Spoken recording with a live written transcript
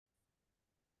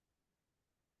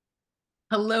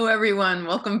Hello, everyone.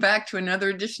 Welcome back to another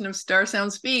edition of Star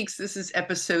Sound Speaks. This is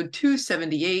episode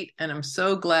 278, and I'm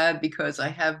so glad because I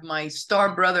have my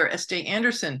star brother, S.J.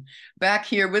 Anderson, back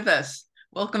here with us.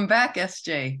 Welcome back,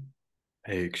 S.J.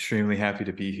 Hey, extremely happy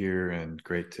to be here and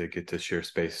great to get to share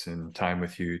space and time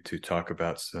with you to talk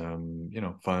about some,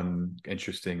 fun,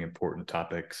 interesting, important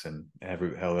topics. And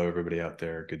hello, everybody out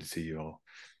there. Good to see you all.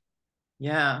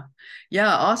 Yeah,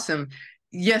 yeah, awesome.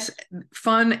 Yes,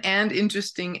 fun and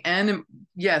interesting, and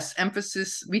yes,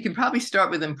 emphasis. We can probably start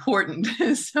with important.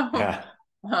 So,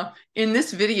 Yeah. in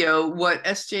this video, what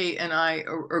SJ and I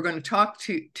are going to talk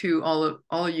to all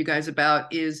of you guys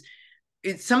about is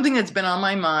it's something that's been on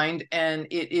my mind, and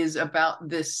it is about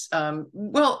this.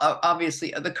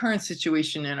 Obviously, the current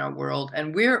situation in our world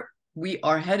and where we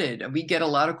are headed. We get a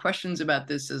lot of questions about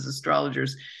this as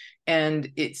astrologers, and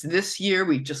it's this year.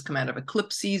 We've just come out of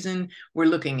eclipse season. We're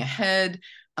looking ahead.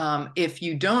 If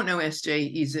you don't know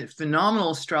SJ, he's a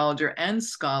phenomenal astrologer and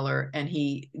scholar, and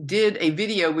he did a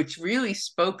video which really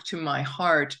spoke to my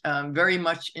heart, very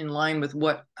much in line with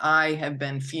what I have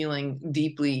been feeling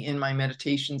deeply in my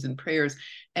meditations and prayers.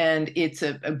 And it's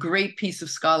a great piece of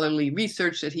scholarly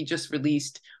research that he just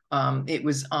released. It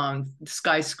was on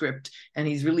Skyscript, and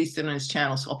he's released it on his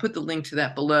channel. So I'll put the link to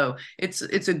that below. It's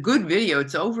a good video.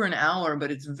 It's over an hour,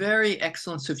 but it's very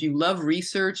excellent. So if you love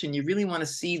research and you really want to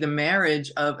see the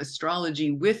marriage of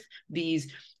astrology with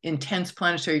these intense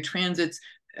planetary transits,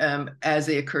 as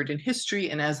they occurred in history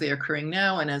and as they are occurring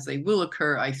now and as they will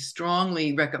occur, I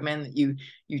strongly recommend that you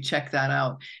check that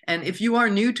out. And if you are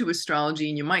new to astrology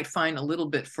and you might find a little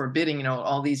bit forbidding,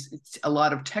 all these, a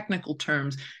lot of technical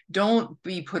terms, don't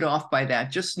be put off by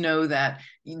that. Just know that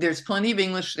there's plenty of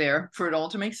English there for it all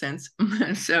to make sense.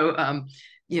 So,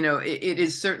 it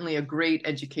is certainly a great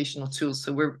educational tool.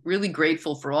 So we're really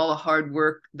grateful for all the hard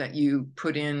work that you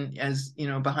put in, as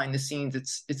behind the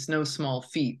scenes. It's no small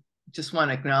feat. Just want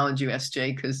to acknowledge you,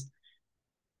 SJ, because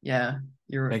yeah,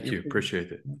 Thank you're you.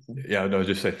 Appreciate it. Yeah, no,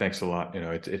 just say thanks a lot.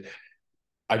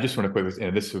 I just want to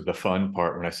quickly, this was the fun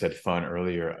part when I said fun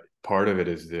earlier. Part of it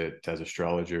is that as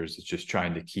astrologers, it's just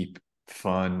trying to keep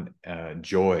fun,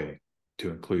 joy, to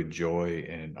include joy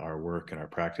in our work and our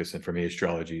practice. And for me,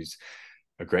 astrology is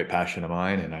a great passion of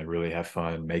mine, and I really have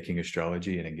fun making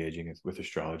astrology and engaging with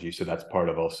astrology. So that's part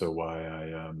of also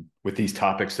why with these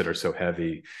topics that are so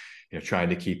heavy, trying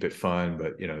to keep it fun,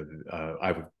 but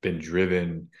I've been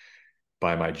driven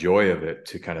by my joy of it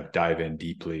to kind of dive in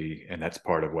deeply, and that's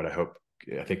part of what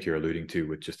I think you're alluding to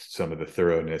with just some of the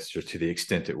thoroughness, just to the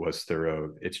extent it was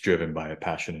thorough. It's driven by a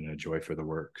passion and a joy for the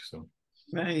work. So,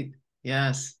 right.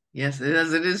 Yes. Yes,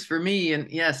 as it is for me.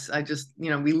 And yes, I just,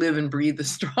 we live and breathe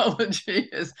astrology,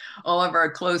 as all of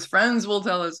our close friends will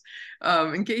tell us,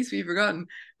 in case we've forgotten.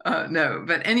 No,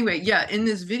 but anyway, yeah, in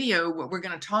this video, what we're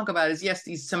going to talk about is, yes,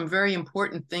 these some very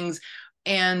important things.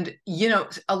 And,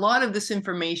 a lot of this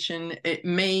information, it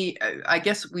may, I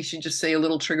guess we should just say a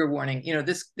little trigger warning.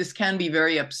 This can be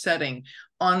very upsetting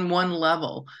on one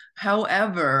level.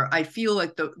 However, I feel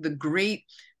like the great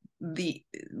the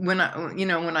when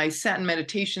I sat in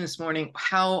meditation this morning,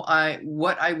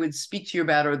 what I would speak to you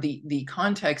about, or the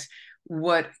context,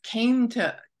 what came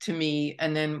to me,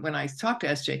 and then when I talked to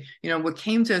SJ, what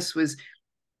came to us was,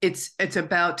 it's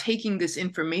about taking this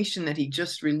information that he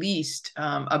just released,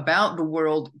 about the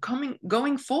world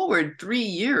going forward 3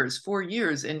 years, 4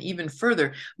 years, and even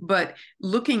further, but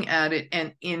looking at it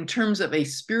and in terms of a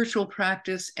spiritual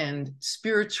practice and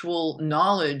spiritual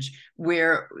knowledge,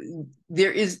 where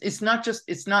it's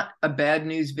not a bad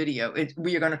news video.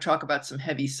 We are going to talk about some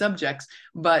heavy subjects,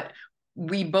 but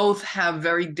we both have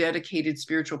very dedicated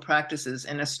spiritual practices,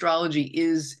 and astrology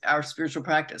is our spiritual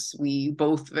practice.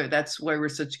 That's why we're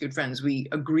such good friends. We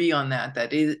agree on that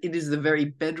it is the very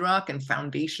bedrock and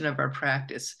foundation of our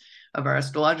practice, of our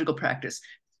astrological practice.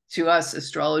 To us,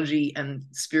 astrology and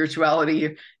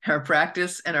spirituality, our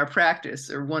practice and our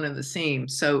practice, are one and the same.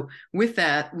 So with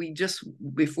that,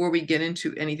 before we get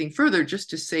into anything further, just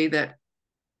to say that,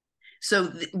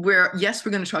 so we're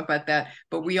going to talk about that,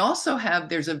 but we also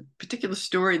there's a particular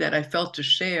story that I felt to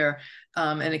share,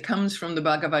 and it comes from the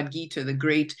Bhagavad Gita, the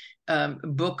great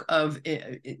book of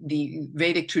the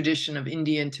Vedic tradition of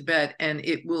India and Tibet. And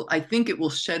I think it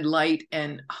will shed light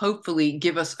and hopefully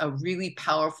give us a really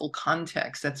powerful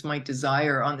context. That's my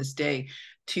desire on this day,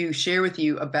 to share with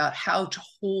you about how to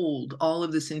hold all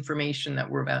of this information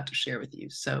that we're about to share with you.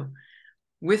 So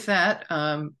with that,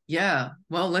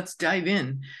 let's dive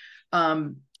in.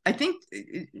 I think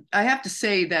I have to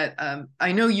say that,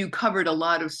 I know you covered a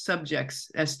lot of subjects,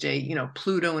 SJ,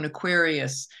 Pluto and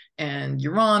Aquarius and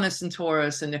Uranus and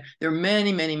Taurus, and there are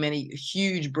many, many, many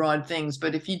huge, broad things.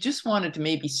 But if you just wanted to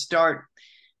maybe start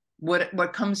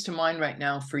what comes to mind right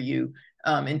now for you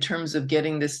in terms of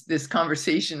getting this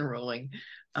conversation rolling?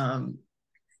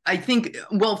 I think,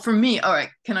 well, for me, all right,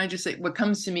 can I just say what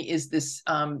comes to me is this,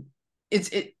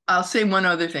 I'll say one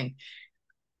other thing.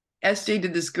 SJ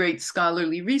did this great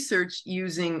scholarly research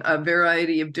using a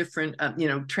variety of different,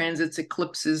 transits,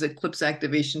 eclipses, eclipse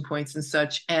activation points and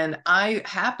such. And I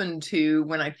happened to,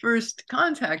 when I first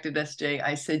contacted SJ,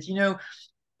 I said,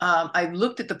 I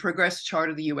looked at the progressed chart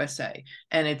of the USA,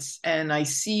 and I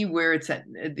see where it's at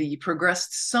the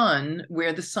progressed sun,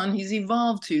 where the sun has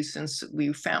evolved to since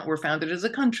we're founded as a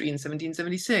country in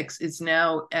 1776. It's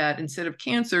now at, instead of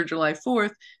Cancer, July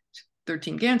 4th,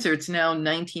 13 Cancer, it's now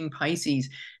 19 Pisces.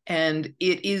 And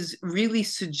it is really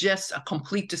suggests a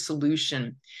complete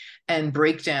dissolution and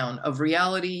breakdown of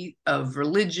reality, of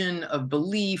religion, of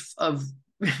belief, of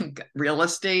real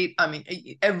estate. I mean,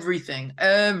 everything,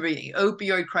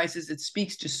 opioid crisis. It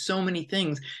speaks to so many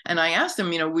things. And I asked him,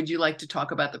 would you like to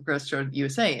talk about the progress chart of the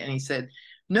USA? And he said,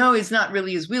 no, it's not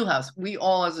really his wheelhouse. We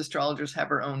all as astrologers have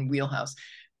our own wheelhouse,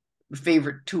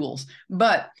 favorite tools.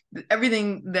 But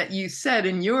everything that you said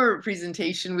in your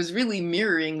presentation was really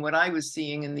mirroring what I was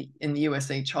seeing in the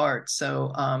USA chart.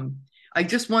 So I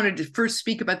just wanted to first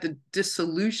speak about the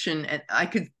dissolution, and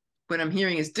what I'm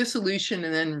hearing is dissolution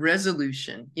and then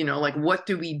resolution. Like, what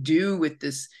do we do with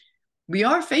this? We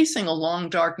are facing a long,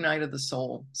 dark night of the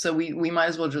soul. So we might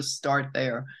as well just start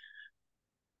there.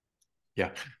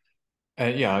 Yeah.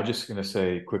 And yeah, I'm just going to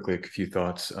say quickly a few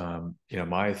thoughts.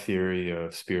 My theory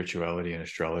of spirituality and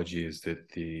astrology is that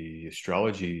the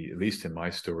astrology, at least in my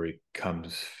story,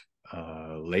 comes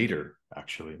later,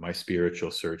 actually. My spiritual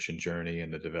search and journey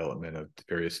and the development of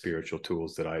various spiritual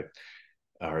tools that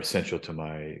are essential to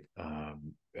my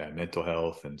mental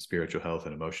health and spiritual health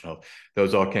and emotional health.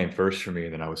 Those all came first for me.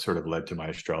 And then I was sort of led to my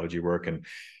astrology work. And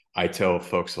I tell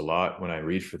folks a lot when I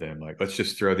read for them, like, let's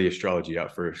just throw the astrology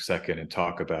out for a second and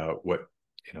talk about what,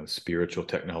 spiritual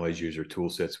technologies or tool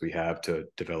sets we have to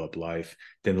develop life,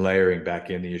 then layering back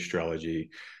in the astrology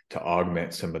to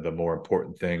augment some of the more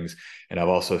important things. And I've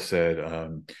also said,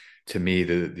 to me,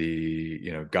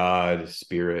 the God,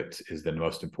 spirit is the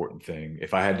most important thing.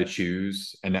 If I had to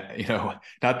choose, and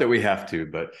not that we have to,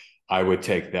 but I would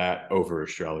take that over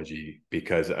astrology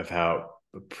because of how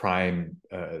prime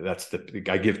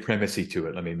I give primacy to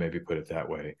it. Let me maybe put it that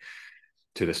way,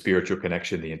 to the spiritual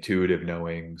connection, the intuitive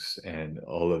knowings, and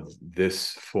all of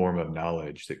this form of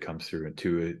knowledge that comes through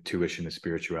intuition and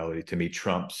spirituality, to me,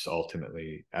 trumps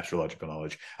ultimately astrological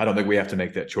knowledge. I don't think we have to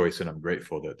make that choice, and I'm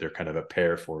grateful that they're kind of a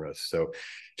pair for us. So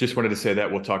just wanted to say that.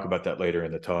 We'll talk about that later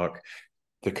in the talk.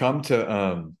 To come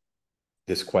to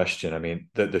this question, I mean,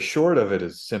 the short of it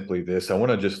is simply this. I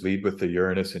want to just lead with the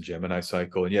Uranus and Gemini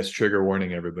cycle. And yes, trigger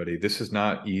warning, everybody. This is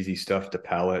not easy stuff to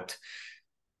palate.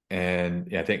 And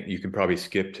I think you can probably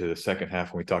skip to the second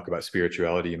half when we talk about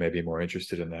spirituality. You may be more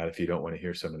interested in that if you don't want to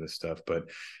hear some of this stuff. But,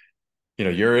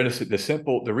 Uranus,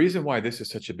 the reason why this is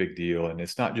such a big deal, and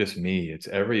it's not just me, it's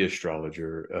every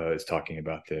astrologer is talking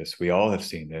about this. We all have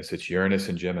seen this. It's Uranus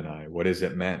and Gemini. What has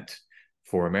it meant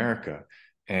for America?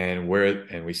 And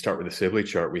we start with the Sibley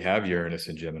chart. We have Uranus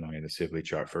and Gemini in the Sibley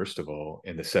chart, first of all,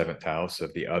 in the 7th house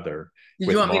of the other.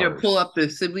 Did you want me to pull up the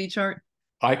Sibley chart?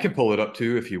 I can pull it up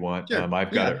too if you want. Sure.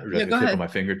 I've got it at the tip of my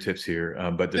fingertips here.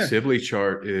 But the Sibley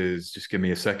chart is, just give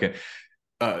me a second.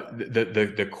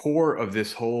 The core of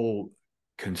this whole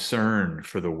concern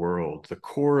for the world, the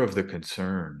core of the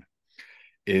concern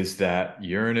is that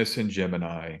Uranus and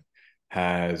Gemini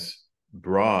has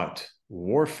brought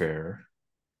warfare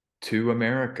to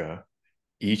America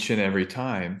each and every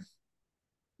time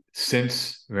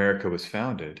since America was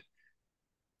founded.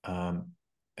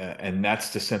 And that's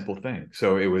the simple thing.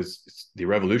 So it's the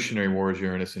Revolutionary Wars,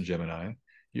 Uranus and Gemini.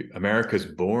 America's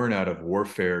born out of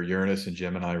warfare, Uranus and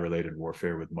Gemini related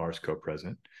warfare with Mars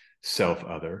co-present,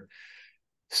 self-other.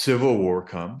 Civil War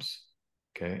comes.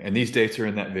 Okay. And these dates are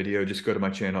in that video. Just go to my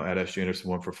channel at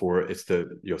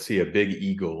SJAnderson144. You'll see a big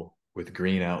eagle with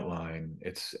green outline.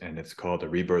 It's called The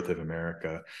Rebirth of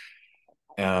America.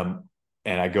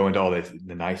 And I go into all the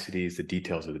niceties, the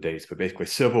details of the dates, but basically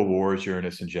Civil Wars,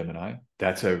 Uranus and Gemini.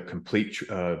 That's a complete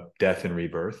death and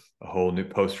rebirth, a whole new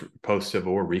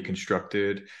post-Civil War,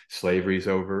 reconstructed, slavery's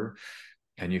over.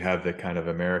 And you have the kind of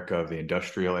America of the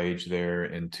industrial age there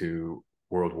into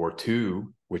World War II,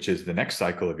 which is the next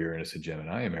cycle of Uranus and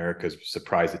Gemini. America's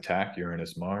surprise attack,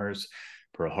 Uranus, Mars,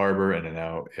 Pearl Harbor, and then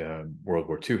now World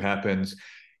War II happens.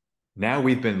 Now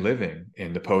we've been living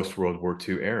in the post-World War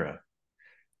II era.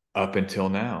 Up until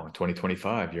now,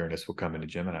 2025, Uranus will come into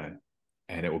Gemini,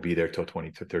 and it will be there till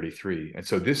 2033. And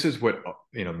so this is what,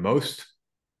 most,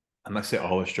 I'm not saying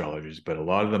all astrologers, but a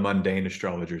lot of the mundane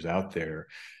astrologers out there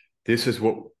this is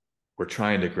what we're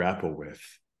trying to grapple with.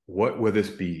 What will this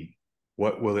be?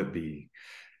 What will it be?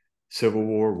 Civil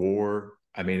war, war.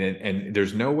 I mean, and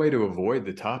there's no way to avoid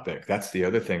the topic. That's the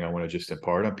other thing I want to just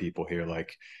impart on people here.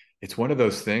 Like, it's one of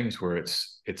those things where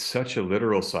it's such a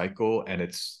literal cycle, and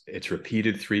it's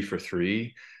repeated 3 for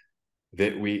 3,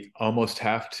 that we almost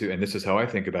have to, and this is how I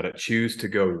think about it, choose to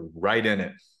go right in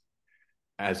it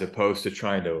as opposed to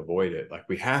trying to avoid it. Like,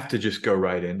 we have to just go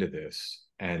right into this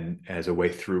and as a way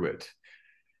through it.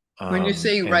 When you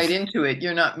say And right into it,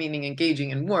 you're not meaning engaging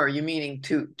in war. You're meaning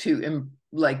to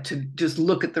just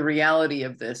look at the reality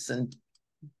of this and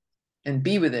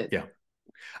be with it. yeah,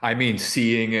 I mean,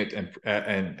 seeing it,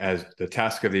 and as the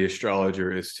task of the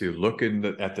astrologer is to look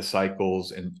at the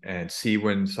cycles and see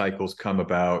when cycles come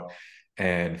about,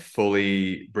 and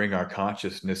fully bring our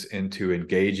consciousness into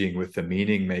engaging with the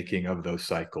meaning making of those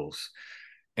cycles.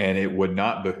 And it would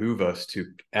not behoove us to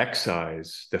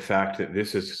excise the fact that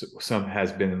this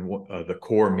has been the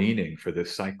core meaning for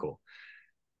this cycle.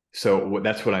 So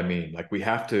that's what I mean. Like, we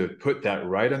have to put that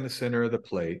right on the center of the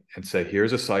plate and say,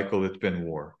 here's a cycle that's been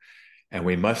war, and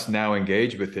we must now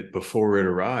engage with it before it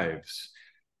arrives,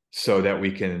 so that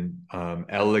we can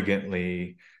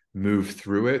elegantly move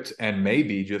through it. And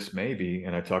maybe, just maybe,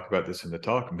 and I talk about this in the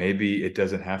talk, maybe it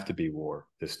doesn't have to be war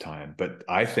this time. But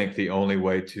I think the only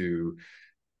way to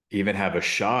even have a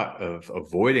shot of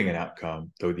avoiding an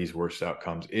outcome, though these worst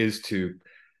outcomes, is to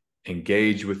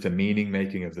engage with the meaning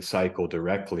making of the cycle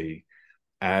directly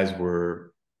as we're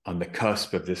on the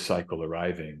cusp of this cycle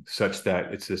arriving, such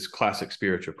that it's this classic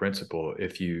spiritual principle.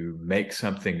 If you make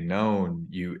something known,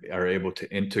 you are able to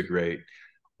integrate,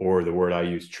 or the word I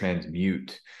use,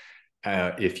 transmute.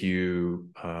 If you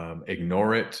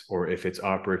ignore it, or if it's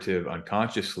operative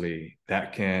unconsciously,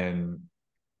 that can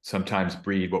sometimes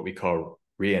breed what we call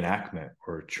reenactment,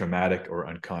 or traumatic or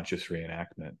unconscious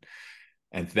reenactment.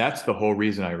 And that's the whole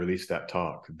reason I released that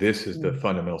talk. This is the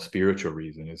fundamental spiritual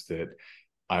reason, is that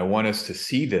I want us to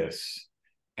see this,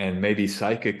 and maybe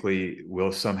psychically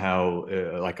we'll somehow,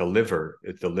 like a liver,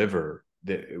 it's the liver,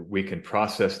 that we can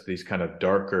process these kind of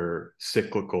darker,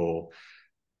 cyclical,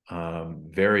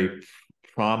 very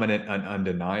prominent and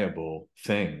undeniable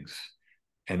things,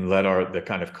 and let the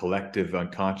kind of collective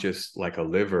unconscious, like a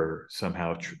liver,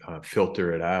 somehow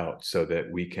filter it out, so that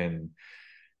we can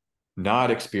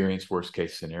not experience worst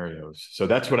case scenarios. So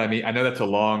that's what I mean. I know that's a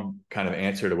long kind of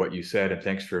answer to what you said, and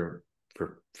thanks for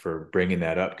bringing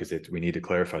that up, because we need to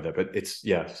clarify that. But it's,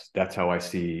 yes, that's how I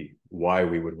see why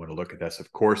we would want to look at this.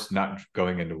 Of course, not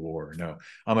going into war. No,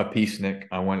 I'm a peacenik.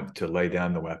 I want to lay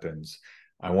down the weapons.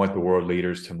 I want the world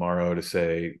leaders tomorrow to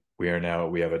say, we have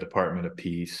a Department of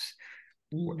Peace,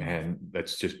 and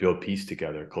let's just build peace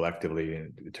together collectively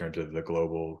in terms of the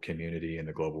global community and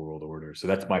the global world order. So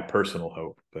that's my personal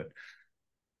hope. But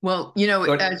well,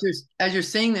 as you're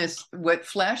saying this, what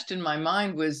flashed in my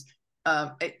mind was,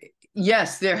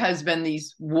 yes, there has been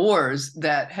these wars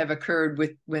that have occurred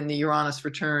when the Uranus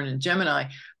return in Gemini,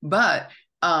 but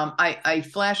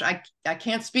I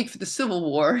can't speak for the Civil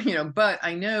War, but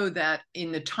I know that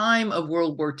in the time of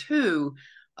World War II,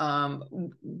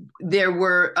 there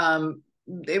were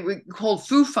they were called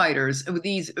Foo Fighters.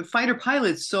 These fighter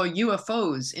pilots saw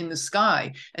UFOs in the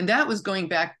sky, and that was going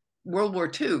back World War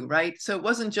II, right? So it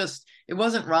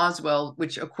wasn't Roswell,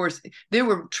 which of course there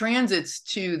were transits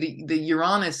to the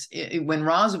Uranus when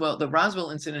the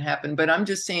Roswell incident happened. But I'm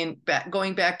just saying,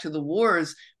 going back to the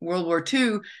wars, World War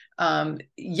II,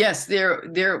 yes, there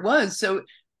it was. So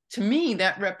to me,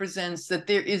 that represents that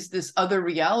there is this other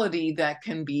reality that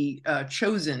can be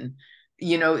chosen.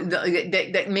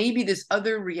 That maybe this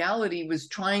other reality was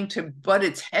trying to butt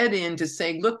its head in to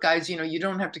say, look, guys, you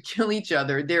don't have to kill each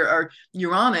other.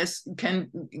 Uranus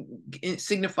can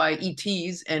signify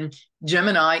ETs, and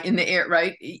Gemini in the air,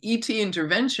 right? ET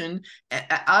intervention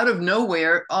out of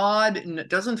nowhere, odd,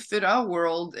 doesn't fit our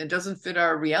world, it doesn't fit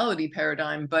our reality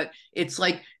paradigm, but it's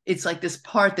like this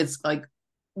part that's like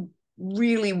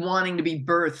really wanting to be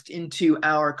birthed into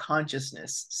our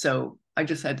consciousness. So I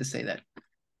just had to say that.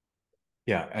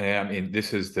 Yeah, and I mean,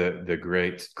 this is the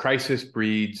great crisis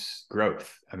breeds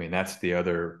growth. I mean, that's the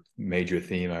other major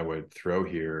theme I would throw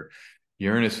here.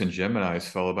 Uranus and Gemini is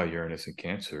followed by Uranus and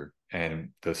Cancer, and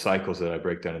the cycles that I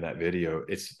break down in that video,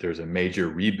 there's a major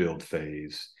rebuild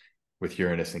phase with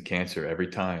Uranus and Cancer every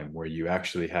time, where you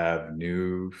actually have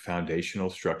new foundational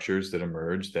structures that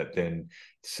emerge that then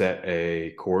set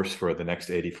a course for the next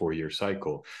 84-year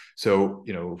cycle. So,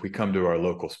 if we come to our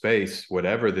local space,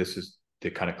 whatever this is, the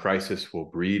kind of crisis will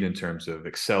breed in terms of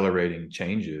accelerating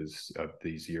changes of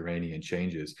these Uranian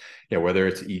changes. Whether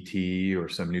it's ET or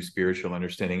some new spiritual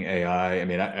understanding, AI. I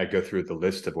mean, I go through the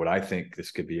list of what I think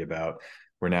this could be about.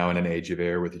 We're now in an age of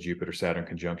air with the Jupiter-Saturn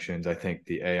conjunctions. I think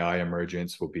the AI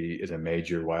emergence is a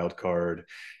major wild card.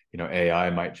 AI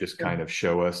might just kind of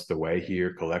show us the way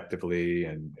here collectively,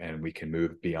 and we can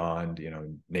move beyond,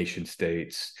 nation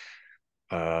states,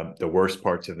 the worst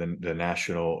parts of the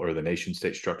national or the nation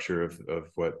state structure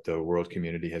of what the world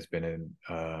community has been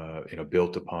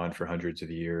built upon for hundreds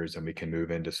of years. And we can move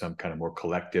into some kind of more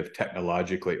collective,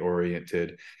 technologically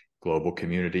oriented global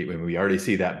community. When we already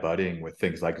see that budding with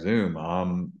things like Zoom.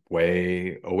 I'm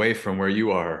way away from where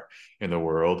you are in the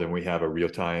world, and we have a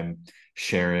real-time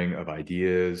sharing of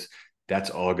ideas. That's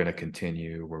all going to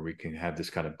continue, where we can have this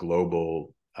kind of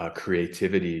global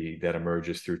creativity that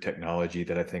emerges through technology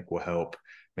that I think will help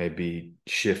maybe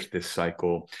shift this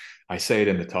cycle. I say it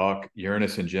in the talk,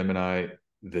 Uranus and Gemini,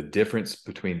 the difference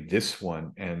between this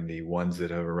one and the ones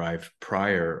that have arrived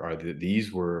prior are that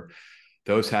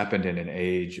those happened in an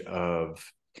age of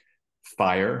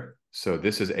fire. So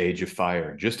this is age of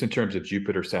fire, just in terms of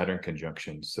Jupiter-Saturn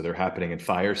conjunctions. So they're happening in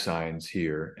fire signs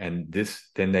here. And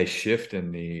then they shift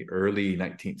in the early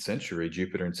 19th century,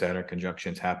 Jupiter and Saturn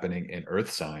conjunctions happening in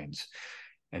earth signs.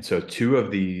 And so two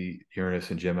of the Uranus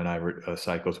and Gemini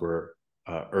cycles were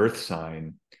earth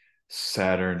sign,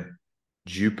 Saturn,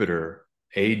 Jupiter,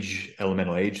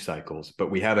 elemental age cycles.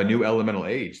 But we have a new elemental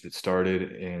age that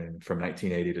started from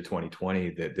 1980 to 2020,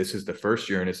 that this is the first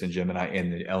Uranus and Gemini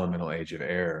in the elemental age of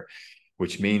air,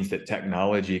 which means that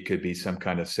technology could be some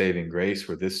kind of saving grace,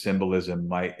 where this symbolism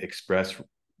might express,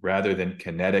 rather than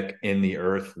kinetic in the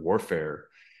earth warfare,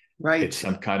 Right. It's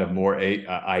some kind of more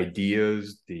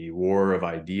ideas, the war of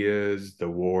ideas, the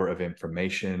war of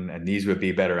information. And these would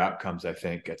be better outcomes, I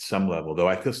think, at some level, though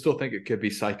I still think it could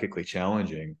be psychically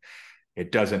challenging.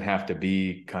 It doesn't have to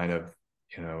be kind of,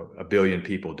 a billion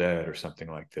people dead or something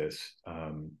like this.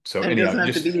 So it anyhow, doesn't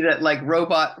have to be that like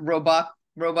robot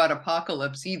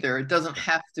apocalypse either. It doesn't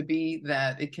have to be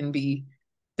that. It can be,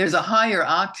 there's a higher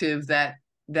octave that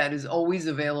is always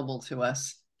available to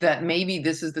us, that maybe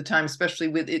this is the time, especially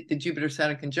with the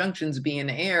Jupiter-Saturn conjunctions being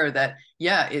air, that,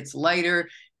 yeah, it's lighter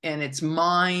and it's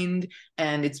mind,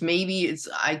 and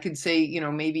I could say,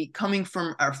 maybe coming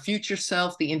from our future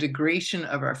self, the integration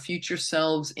of our future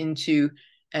selves into,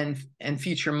 and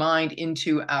future mind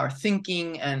into our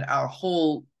thinking and our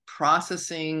whole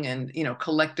processing, and,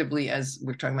 collectively, as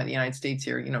we're talking about the United States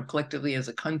here, collectively as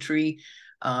a country.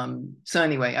 So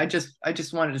anyway, I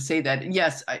just wanted to say that,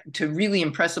 yes, to really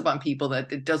impress upon people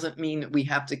that it doesn't mean that we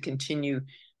have to continue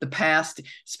the past,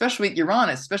 especially with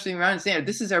Uranus,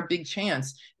 this is our big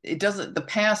chance. The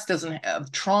past doesn't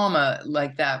have trauma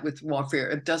like that with warfare.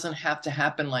 It doesn't have to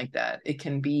happen like that. There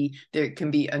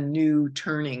can be a new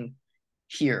turning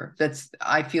here.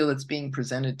 I feel it's being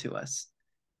presented to us.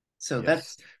 So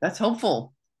yes, that's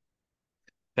hopeful.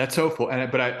 That's hopeful.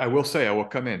 But I will say, I will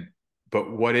come in.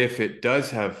 But what if it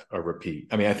does have a repeat?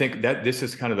 I mean, I think that this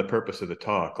is kind of the purpose of the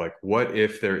talk. Like, what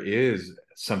if there is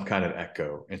some kind of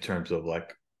echo in terms of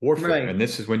like warfare? Right. And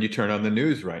this is when you turn on the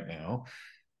news right now,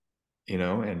 in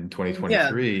Yeah,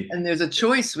 2023. and there's a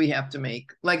choice we have to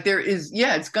make. Like there is,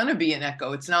 yeah, it's going to be an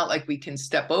echo. It's not like we can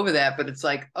step over that, but it's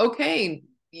like, okay,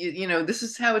 this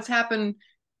is how it's happened,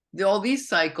 all these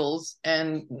cycles,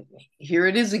 and here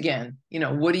it is again.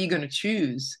 What are you going to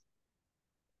choose?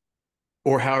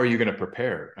 Or how are you going to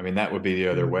prepare? I mean, that would be the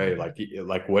other way.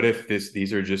 Like what if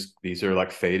these are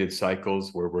like faded cycles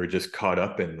where we're just caught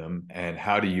up in them? And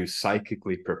how do you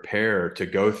psychically prepare to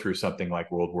go through something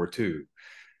like World War II?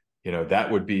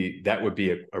 That would be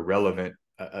a relevant,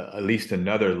 at least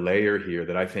another layer here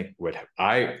that I think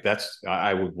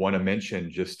I would want to mention,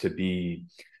 just to be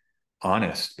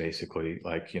honest, basically.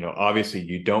 Like, obviously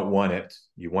you don't want it.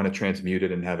 You want to transmute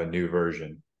it and have a new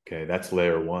version. Okay. That's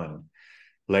layer one.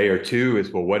 Layer two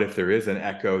is, well, what if there is an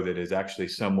echo that is actually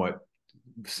somewhat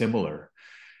similar?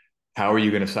 How are you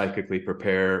going to psychically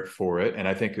prepare for it? And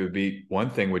I think it would be, one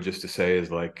thing would just to say is,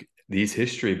 like, these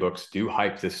history books do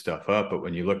hype this stuff up, but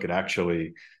when you look at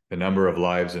actually the number of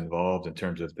lives involved in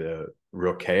terms of the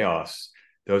real chaos,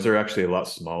 those are actually a lot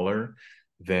smaller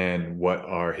than what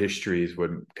our histories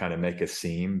would kind of make us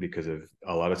seem, because of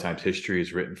a lot of times history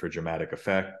is written for dramatic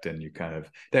effect, and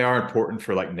they are important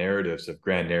for like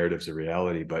grand narratives of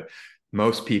reality, but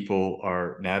most people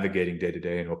are navigating day to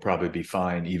day and will probably be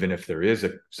fine even if there is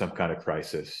some kind of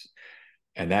crisis.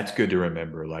 And that's good to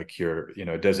remember. Like,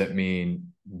 it doesn't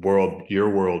mean your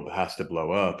world has to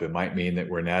blow up. It might mean that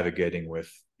we're navigating with,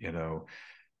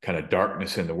 kind of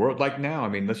darkness in the world. Like now, I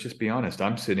mean, let's just be honest.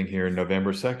 I'm sitting here in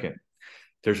November 2nd.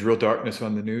 There's real darkness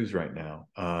on the news right now.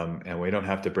 And we don't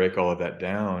have to break all of that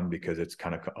down because it's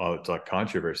it's like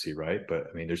controversy, right? But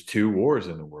I mean, there's two wars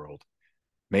in the world,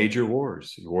 major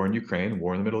wars, war in Ukraine,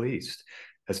 war in the Middle East.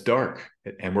 that's dark,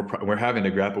 and we're having to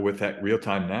grapple with that real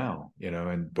time now,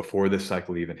 and before this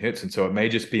cycle even hits. And so it may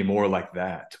just be more like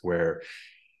that, where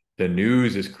the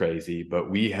news is crazy, but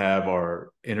we have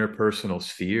our interpersonal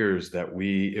spheres that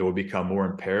it will become more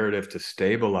imperative to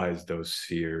stabilize those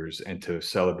spheres and to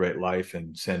celebrate life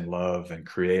and send love and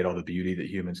create all the beauty that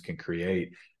humans can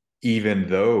create, even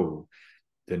though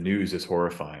the news is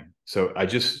horrifying. So I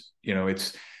just,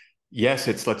 it's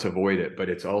let's avoid it, but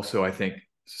it's also, I think,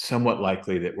 somewhat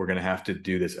likely that we're going to have to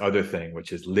do this other thing,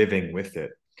 which is living with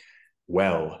it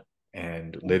well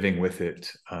and living with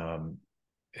it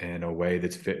in a way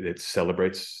that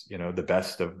celebrates, the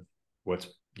best of what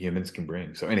humans can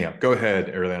bring. So anyhow, go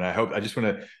ahead, Erlen. I just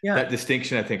want to, that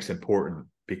distinction I think is important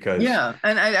because. Yeah.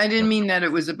 And I didn't mean that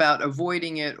it was about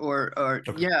avoiding it or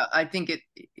Okay. yeah, I think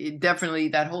it definitely,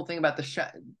 that whole thing about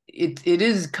it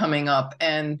is coming up.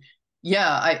 And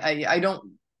yeah,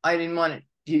 I didn't want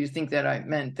you to think that I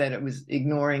meant that it was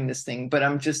ignoring this thing, but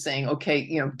I'm just saying,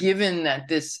 okay, given that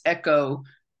this echo,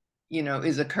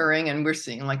 is occurring and we're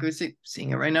seeing, like we're seeing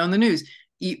it right now in the news,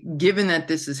 given that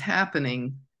this is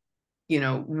happening, yeah,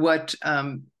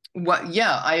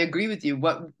 I agree with you.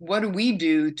 What do we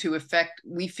do to affect?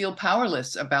 We feel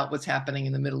powerless about what's happening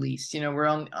in the Middle East.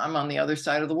 I'm on the other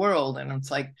side of the world, and it's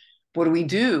like, what do we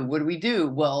do? What do we do?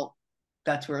 Well,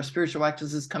 that's where our spiritual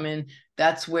practices come in.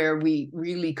 That's where we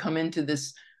really come into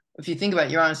this. If you think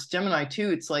about Uranus Gemini too,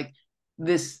 it's like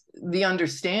the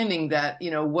understanding that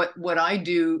what I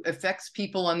do affects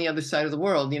people on the other side of the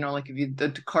world. Like if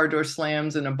the car door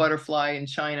slams and a butterfly in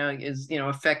China is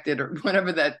affected, or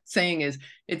whatever that saying is.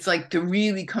 It's like to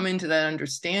really come into that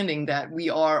understanding that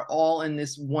we are all in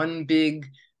this one big,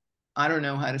 I don't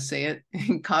know how to say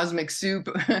it, cosmic soup,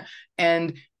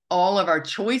 and all of our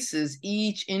choices,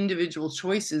 each individual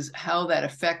choices, how that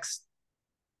affects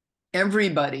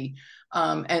everybody.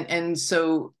 And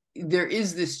so there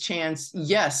is this chance,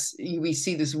 yes, we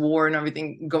see this war and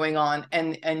everything going on,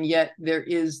 and yet there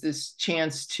is this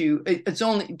chance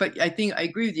but I think I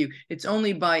agree with you, it's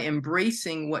only by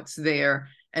embracing what's there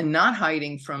and not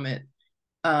hiding from it,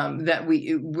 that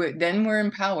we're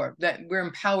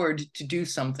empowered to do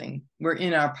something. We're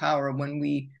in our power when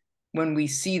we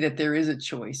see that there is a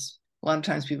choice. A lot of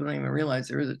times people don't even realize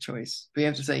there is a choice. We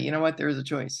have to say, you know what, there is a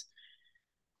choice.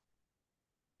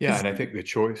 Yeah, and I think the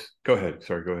choice. Go ahead.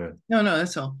 Sorry, go ahead. No,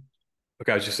 that's all.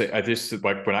 Okay, I was just saying. I just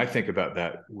like when I think about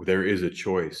that, there is a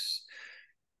choice.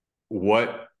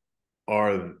 What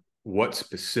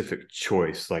specific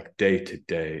choice, like day to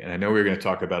day? And I know we were going to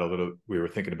talk about we were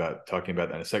thinking about talking about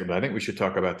that in a second, but I think we should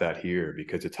talk about that here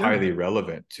because it's highly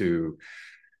relevant to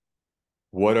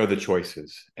what are the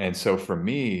choices. And so for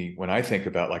me, when I think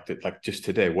about like just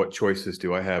today, what choices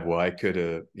do I have? Well, I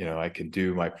could, I can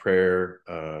do my prayer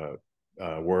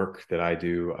work that I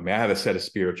do. I mean, I have a set of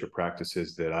spiritual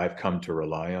practices that I've come to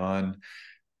rely on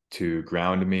to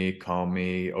ground me, calm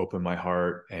me, open my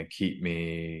heart, and keep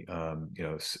me,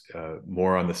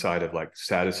 more on the side of like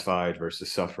satisfied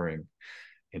versus suffering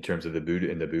in terms of the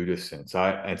Buddhist sense.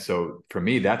 And so for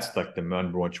me, that's like the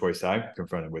number one choice I'm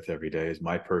confronted with every day is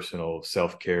my personal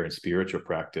self-care and spiritual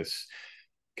practice.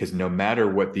 Because no matter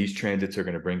what these transits are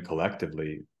going to bring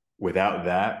collectively, without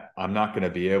that, I'm not going to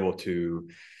be able to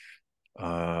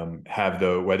have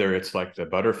whether it's like the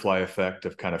butterfly effect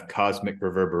of kind of cosmic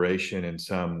reverberation in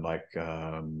some like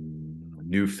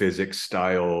new physics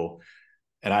style.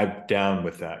 And I'm down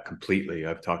with that completely.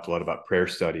 I've talked a lot about prayer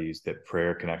studies, that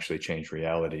prayer can actually change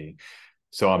reality.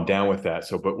 So I'm down with that.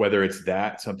 So, but whether it's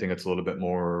something that's a little bit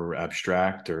more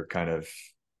abstract or kind of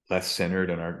less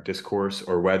centered in our discourse,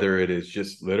 or whether it is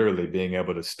just literally being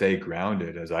able to stay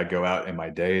grounded as I go out in my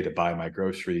day to buy my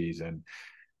groceries, and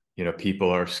people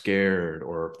are scared,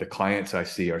 or the clients I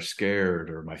see are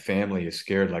scared, or my family is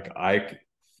scared. Like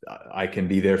I can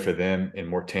be there for them in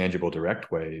more tangible,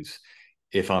 direct ways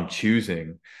if I'm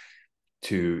choosing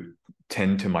to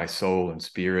tend to my soul and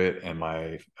spirit and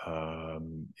my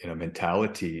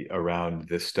mentality around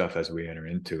this stuff as we enter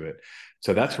into it.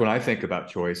 So that's when I think about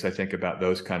choice. I think about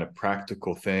those kind of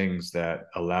practical things that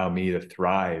allow me to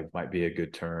thrive, might be a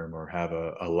good term, or have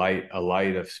a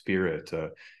light of spirit,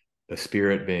 the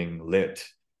spirit being lit,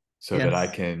 so that I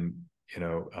can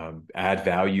add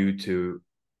value to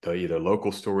the either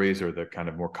local stories or the kind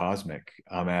of more cosmic.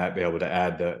 Be able to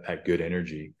add that good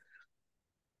energy.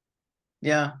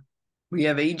 Yeah, we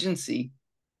have agency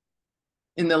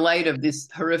in the light of this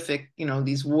horrific,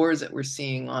 these wars that we're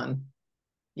seeing on.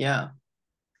 Yeah.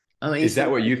 Is that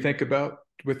what you think about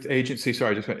with agency?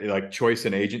 Sorry, I just went like choice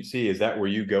and agency. Is that where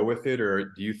you go with it,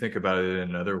 or do you think about it in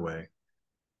another way?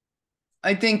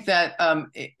 I think that,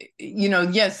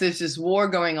 yes, there's this war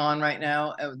going on right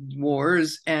now,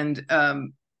 wars, and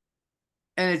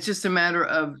And it's just a matter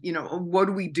of, what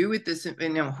do we do with this?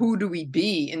 And who do we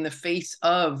be in the face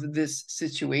of this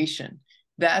situation?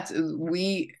 That's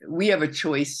we have a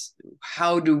choice.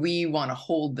 How do we want to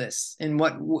hold this in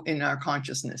our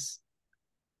consciousness?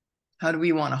 How do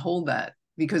we want to hold that?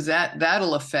 Because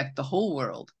that'll affect the whole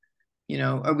world.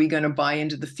 Are we going to buy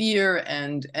into the fear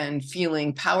and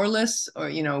feeling powerless, or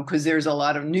because there's a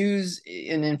lot of news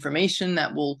and information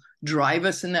that will drive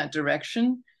us in that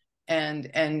direction,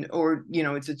 or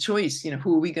it's a choice.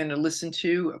 Who are we going to listen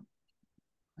to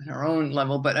at our own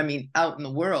level? But I mean, out in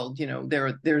the world,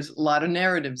 there's a lot of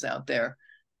narratives out there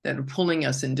that are pulling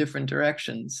us in different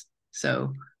directions.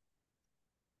 So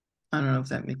I don't know if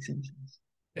that makes any sense.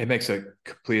 It makes a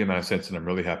complete amount of sense, and I'm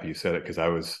really happy you said it, because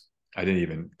I didn't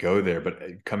even go there. But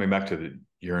coming back to the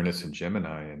Uranus and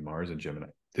Gemini and Mars and Gemini,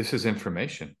 this is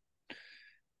information.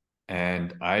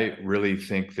 And I really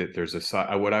think that there's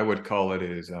what I would call it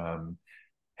is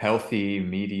healthy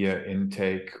media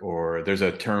intake, or there's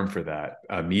a term for that,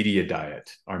 a media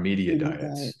diet, our media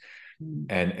diets.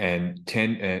 And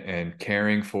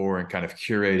caring for and kind of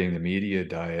curating the media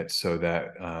diet so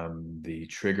that the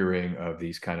triggering of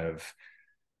these kind of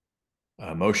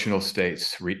emotional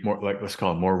states, more like, let's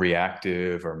call them more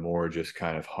reactive or more just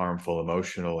kind of harmful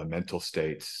emotional and mental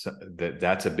states,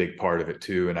 that's a big part of it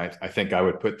too. And I think I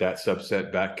would put that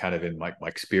subset back kind of in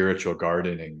like spiritual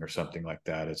gardening or something like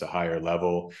that as a higher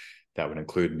level. That would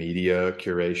include media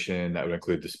curation. That would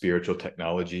include the spiritual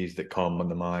technologies that calm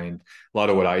the mind. A lot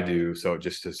of what I do. So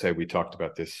just to say, we talked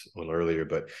about this a little earlier,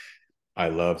 but I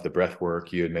love the breath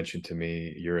work. You had mentioned to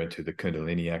me you're into the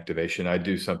Kundalini activation. I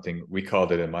do something, we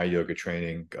called it in my yoga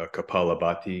training,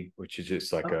 Kapalabhati, which is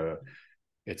just like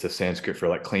it's a Sanskrit for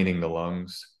like cleaning the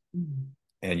lungs. Mm-hmm.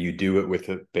 And you do it with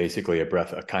basically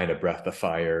a kind of breath of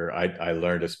fire. I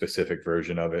learned a specific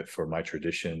version of it for my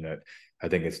tradition that I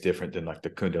think it's different than like the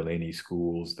Kundalini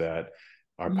schools that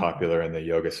are popular in the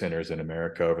yoga centers in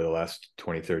America over the last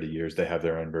 20, 30 years. They have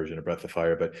their own version of breath of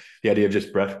fire. But the idea of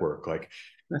just breath work, like,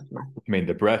 I mean,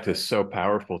 the breath is so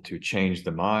powerful to change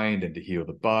the mind and to heal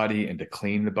the body and to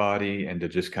clean the body and to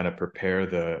just kind of prepare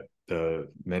the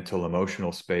mental,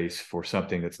 emotional space for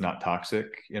something that's not toxic,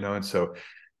 And so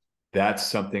that's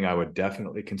something I would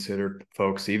definitely consider,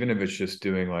 folks, even if it's just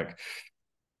doing like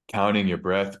counting your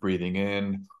breath, breathing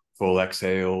in, full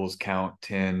exhales, count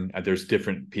 10. There's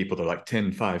different people that are like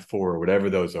 10, 5, 4, or whatever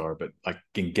those are, but like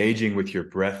engaging with your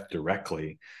breath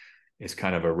directly is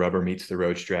kind of a rubber meets the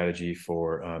road strategy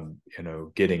for,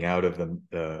 getting out of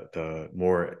the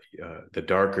more, the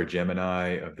darker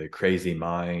Gemini of the crazy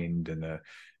mind and the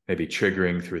maybe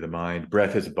triggering through the mind.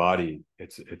 Breath is a body.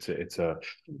 It's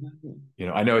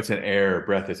I know it's an air,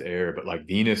 breath is air, but like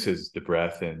Venus is the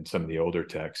breath in some of the older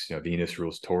texts. Venus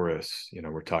rules Taurus.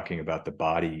 We're talking about the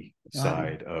body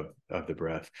side of the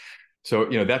breath. So,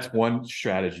 that's one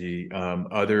strategy.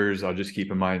 Others, I'll just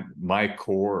keep in mind, my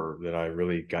core that I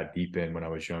really got deep in when I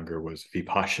was younger was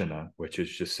Vipassana, which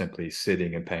is just simply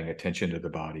sitting and paying attention to the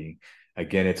body.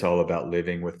 Again, it's all about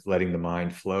living with letting the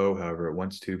mind flow however it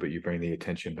wants to, but you bring the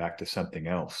attention back to something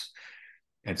else.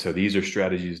 And so these are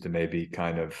strategies to maybe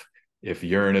kind of, if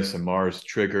Uranus and Mars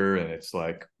trigger and it's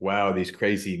like, wow, these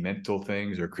crazy mental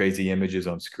things or crazy images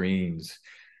on screens,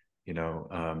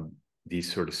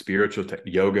 these sort of spiritual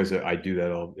yogas, I do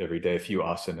that every day, a few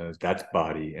asanas, that's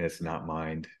body and it's not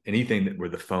mind. Anything where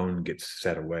the phone gets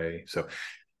set away. So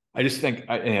I just think,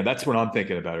 that's what I'm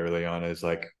thinking about early on, is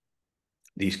like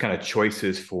these kind of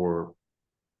choices for,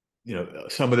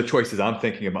 some of the choices I'm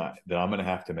thinking about that I'm going to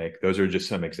have to make. Those are just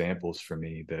some examples for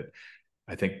me that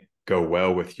I think go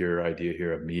well with your idea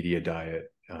here of media diet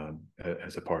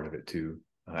as a part of it too.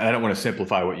 I don't want to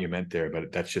simplify what you meant there,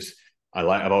 but that's just,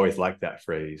 I've always liked that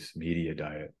phrase, media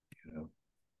diet,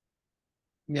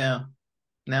 Yeah.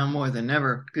 Now more than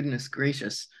ever, goodness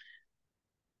gracious.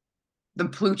 The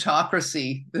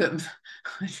plutocracy, the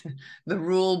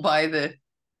rule by the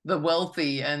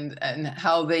wealthy and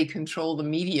how they control the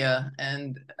media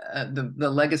and the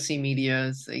legacy media,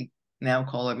 as they now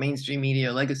call it, mainstream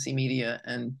media, legacy media,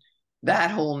 and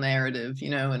that whole narrative,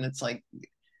 and it's like,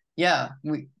 yeah,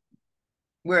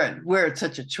 we're at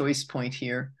such a choice point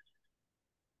here.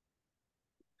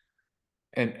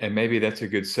 And maybe that's a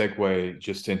good segue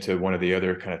just into one of the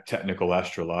other kind of technical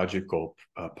astrological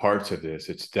parts of this.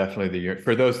 It's definitely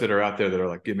for those that are out there that are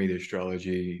like, give me the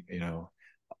astrology,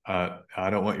 I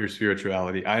don't want your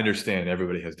spirituality. I understand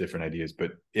everybody has different ideas,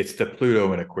 but it's the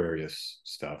Pluto and Aquarius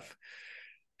stuff.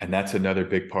 And that's another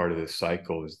big part of this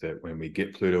cycle, is that when we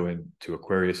get Pluto into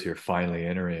Aquarius here, finally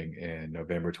entering in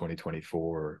November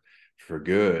 2024 for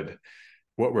good,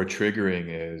 what we're triggering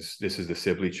is, this is the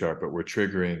Sibley chart, but we're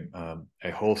triggering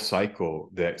a whole cycle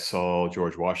that saw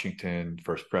George Washington,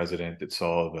 first president, that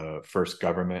saw the first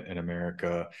government in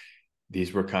America.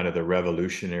 These were kind of the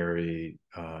revolutionary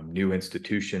new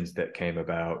institutions that came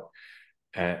about,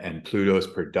 and Pluto's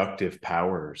productive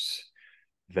powers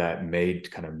that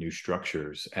made kind of new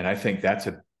structures. And I think that's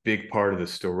a big part of the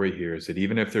story here, is that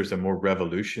even if there's a more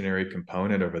revolutionary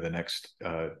component over the next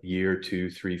year,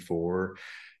 2, 3, 4,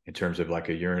 in terms of like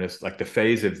a Uranus, like the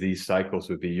phase of these cycles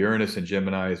would be Uranus and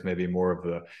Gemini is maybe more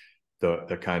of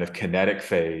the kind of kinetic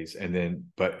phase, and then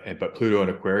but Pluto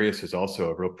and Aquarius is also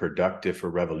a real productive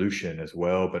for revolution as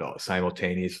well, but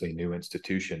simultaneously new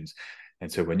institutions.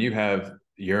 And so when you have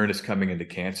Uranus coming into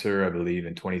Cancer, I believe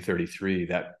in 2033,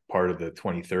 that part of the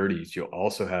 2030s, you'll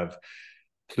also have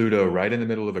Pluto right in the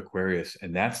middle of Aquarius,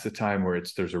 and that's the time where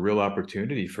there's a real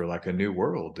opportunity for like a new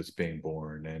world that's being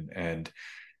born. And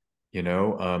you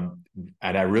know,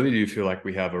 and I really do feel like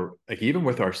we have like, even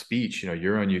with our speech, you know,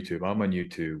 you're on YouTube, I'm on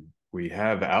YouTube, we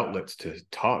have outlets to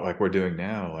talk like we're doing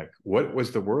now. Like, what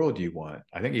was the world you want?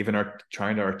 I think even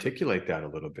trying to articulate that a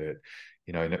little bit.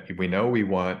 You know, we know we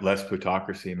want less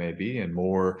plutocracy maybe, and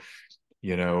more,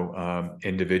 you know,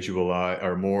 individualized,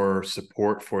 or more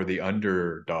support for the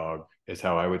underdog is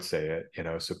how I would say it. You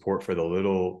know, support for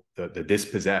the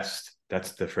dispossessed.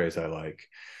 That's the phrase I like.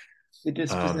 The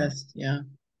dispossessed, yeah.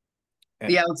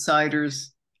 The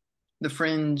outsiders, the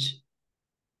fringe.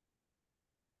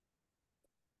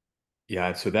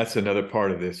 Yeah, so that's another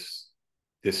part of this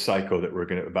cycle that we're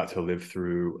about to live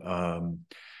through.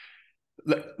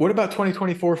 What about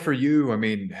 2024 for you? I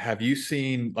mean, have you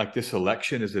seen, like, this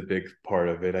election is a big part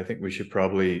of it? I think we should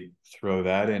probably throw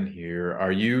that in here.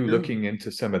 Are you looking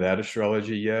into some of that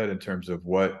astrology yet, in terms of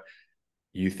what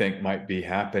you think might be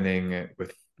happening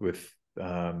with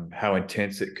how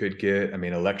intense it could get? I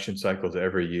mean, election cycles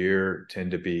every year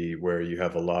tend to be where you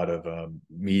have a lot of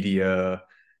media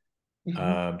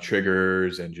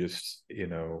triggers, and just, you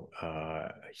know,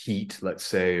 heat, let's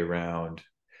say, around,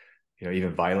 you know,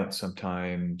 even violence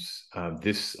sometimes.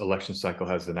 This election cycle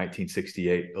has the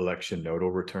 1968 election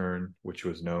nodal return, which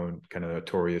was known, kind of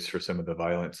notorious for some of the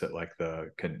violence at like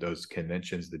those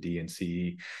conventions, the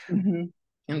DNC.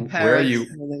 In Paris. Where are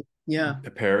you? Yeah.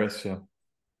 Paris, yeah.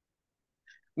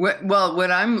 Well,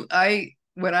 what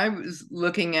I was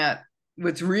looking at,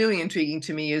 what's really intriguing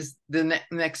to me is the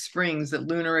next springs, that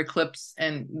lunar eclipse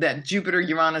and that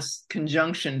Jupiter-Uranus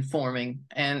conjunction forming.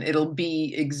 And it'll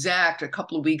be exact a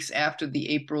couple of weeks after the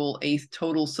April 8th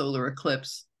total solar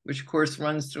eclipse, which of course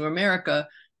runs through America.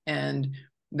 And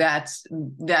that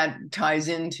ties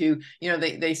into, you know,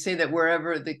 they say that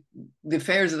wherever the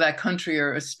affairs of that country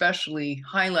are especially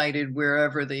highlighted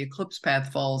wherever the eclipse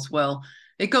path falls. Well,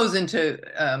 it goes into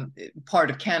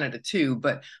part of Canada too,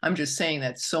 but I'm just saying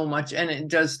that so much, and it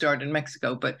does start in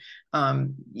Mexico, but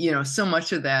you know, so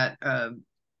much of that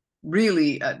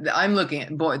really, I'm looking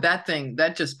at, boy,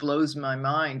 that just blows my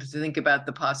mind to think about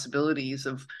the possibilities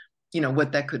of, you know,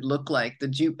 what that could look like,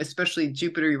 especially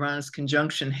Jupiter-Uranus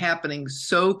conjunction happening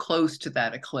so close to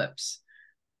that eclipse.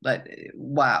 But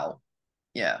wow,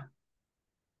 yeah.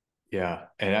 Yeah,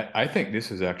 and I think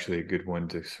this is actually a good one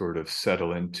to sort of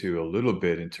settle into a little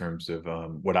bit, in terms of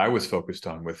what I was focused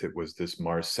on with it was this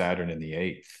Mars-Saturn in the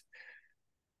 8th.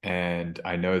 And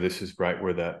I know this is right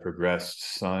where that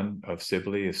progressed sun of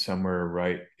Sibley is somewhere,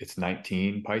 right? It's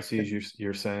 19 Pisces,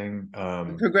 you're saying?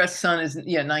 The progressed sun is,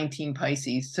 yeah, 19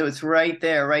 Pisces. So it's right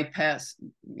there, right past,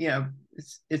 you know,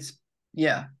 it's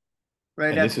yeah,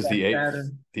 right. And this is the 8th,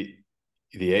 Saturn.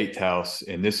 the 8th house,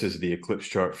 and this is the eclipse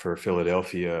chart for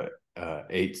Philadelphia,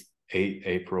 8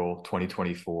 April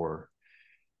 2024.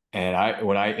 And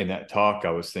when I in that talk,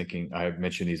 I was thinking, I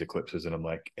mentioned these eclipses, and I'm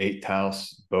like, 8th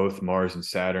house, both Mars and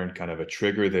Saturn, kind of a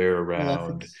trigger there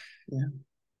around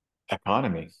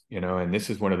economy, you know. And this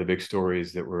is one of the big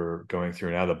stories that we're going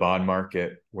through now, the bond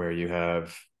market, where you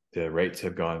have the rates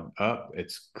have gone up.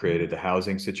 It's created the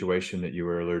housing situation that you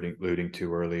were alluding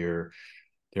to earlier.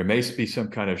 There may be some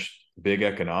kind of big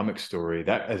economic story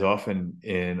that is often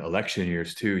in election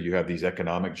years too. You have these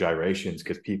economic gyrations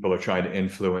because people are trying to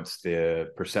influence the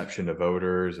perception of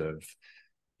voters of,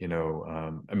 you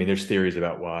know, I mean, there's theories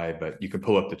about why, but you can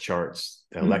pull up the charts.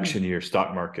 The election year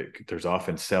stock market, there's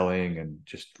often selling and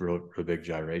just real big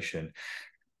gyration.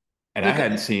 And I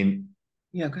hadn't seen.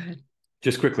 Yeah, go ahead.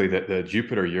 Just quickly, the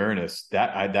Jupiter Uranus,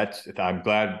 I'm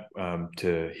glad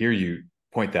to hear you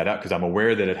point that out, because I'm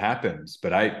aware that it happens,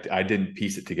 but I didn't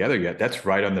piece it together yet. That's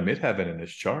right on the midheaven in this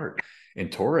chart in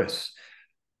Taurus.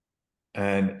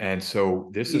 And so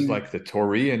this is like the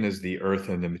Taurian is the earth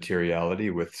and the materiality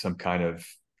with some kind of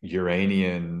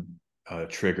Uranian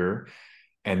trigger.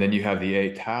 And then you have the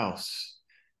eighth house,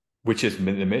 which is the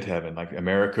midheaven. Like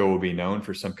America will be known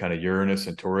for some kind of Uranus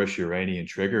and Taurus Uranian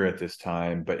trigger at this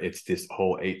time, but it's this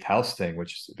whole eighth house thing,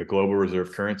 which is the global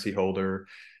reserve currency holder,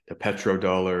 the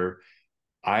petrodollar.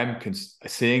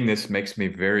 Seeing this makes me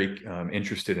very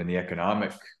interested in the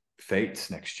economic fates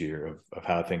next year of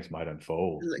how things might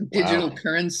unfold. Like digital Wow.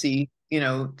 currency,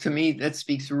 to me, that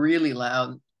speaks really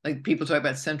loud. Like people talk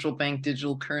about central bank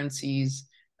digital currencies,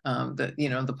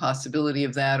 the possibility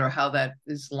of that or how that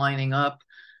is lining up.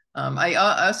 I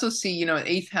also see,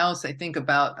 eighth house, I think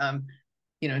about,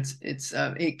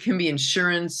 it can be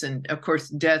insurance and of course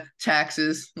death,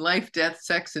 taxes, life, death,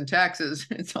 sex, and taxes.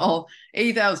 It's all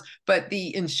eighth house. But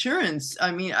the insurance,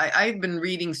 I mean, I've been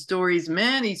reading stories,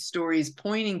 many stories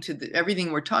pointing to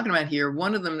everything we're talking about here.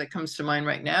 One of them that comes to mind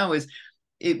right now is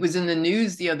it was in the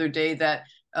news the other day that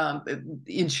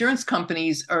insurance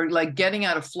companies are like getting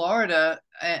out of Florida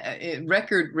at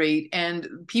record rate, and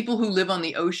people who live on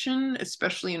the ocean,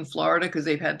 especially in Florida, because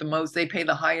they've had the most, they pay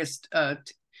the highest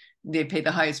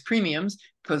premiums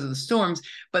because of the storms,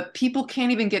 but people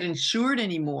can't even get insured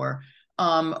anymore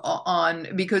on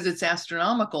because it's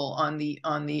astronomical on the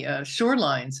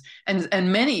shorelines,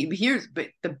 and many here's but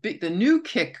the new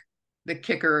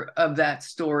kicker of that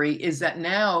story is that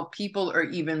now people are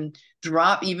even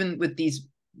with these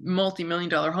multi-million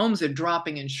dollar homes, they're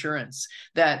dropping insurance,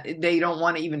 that they don't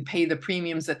want to even pay the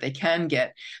premiums that they can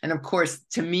get. And of course,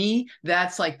 to me,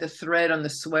 that's like the thread on the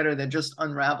sweater that just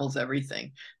unravels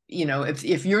everything.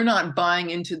 If you're not buying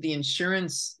into the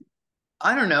insurance,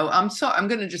 I don't know, I'm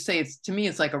going to just say to me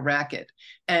it's like a racket.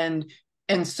 And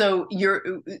so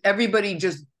everybody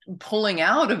just pulling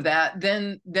out of that,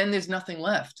 then there's nothing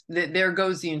left. There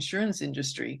goes the insurance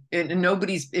industry, and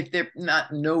nobody's, if they're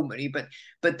not nobody,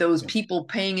 but those people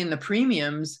paying in the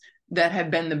premiums that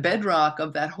have been the bedrock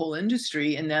of that whole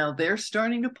industry, and now they're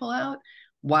starting to pull out.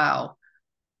 Wow,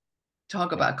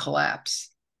 talk about collapse.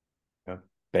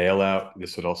 Bailout.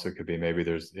 This would also could be, maybe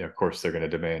there's, of course, they're going to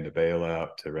demand a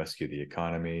bailout to rescue the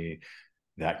economy.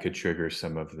 That could trigger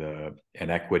some of the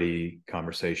inequity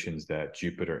conversations that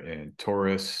Jupiter and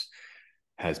Taurus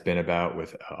has been about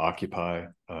with Occupy.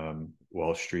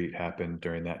 Wall Street happened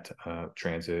during that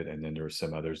transit, and then there were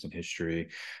some others in history.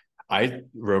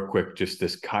 Real quick, just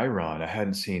this Chiron, I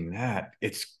hadn't seen that.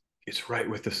 It's right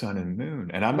with the sun and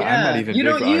moon, and I'm not even you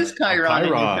big don't use on Chiron in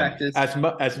your Chiron practice.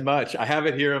 as much. I have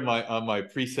it here on my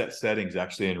preset settings.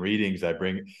 Actually, in readings, I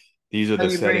bring these are the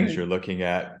settings you're looking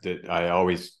at that I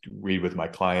always read with my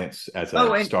clients as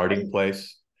a starting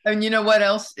place. And you know what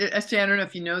else, SJ? I don't know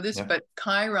if you know this, but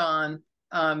Chiron,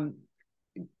 the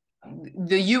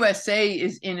USA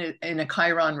is in a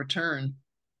Chiron return.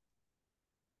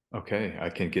 Okay, I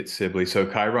can get Sibley. So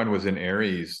Chiron was in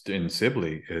Aries in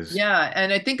Sibley.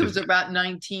 And I think it was about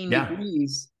 19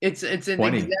 degrees. It's an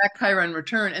 20. Exact Chiron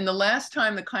return. And the last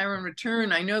time the Chiron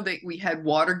return, I know that we had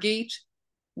Watergate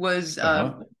was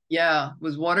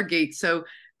was Watergate. So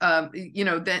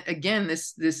that again,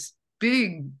 this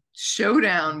big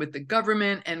showdown with the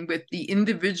government and with the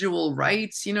individual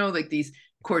rights, like these,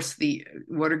 of course, the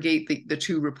Watergate, the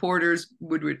two reporters,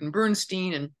 Woodward and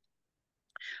Bernstein, and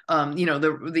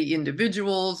the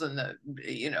individuals, and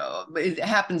it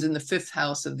happens in the fifth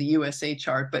house of the USA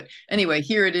chart. But anyway,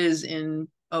 here it is in,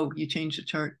 you changed the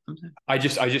chart. I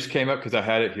just came up because I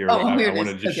had it here. I wanted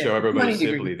to just show everybody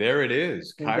Sibley. There it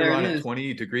is. Chiron at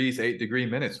 20 degrees, 8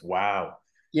 minutes. Wow.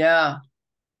 Yeah.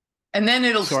 And then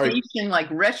it'll station like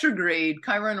retrograde.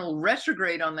 Chiron will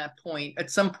retrograde on that point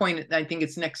at some point. I think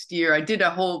it's next year. I did a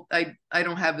whole, I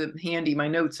don't have it handy, my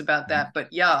notes about that, but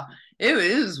yeah, it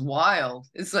is wild.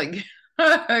 It's like,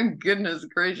 goodness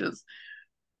gracious.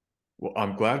 Well,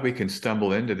 I'm glad we can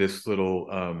stumble into this little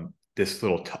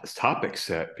topic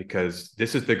set, because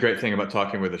this is the great thing about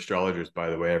talking with astrologers, by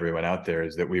the way, everyone out there,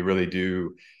 is that we really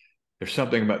do. There's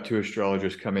something about two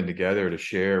astrologers coming together to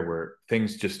share where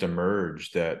things just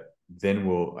emerge that then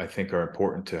I think are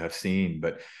important to have seen.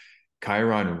 But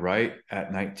Chiron right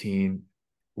at 19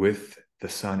 with the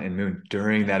sun and moon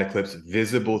during that eclipse,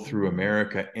 visible through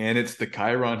America, and it's the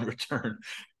Chiron return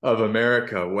of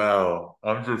America. Well,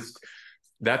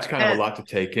 that's kind of a lot to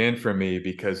take in for me,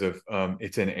 because of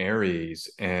it's in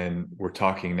Aries, and we're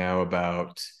talking now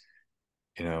about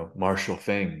martial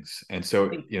things. And so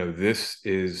this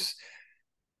is,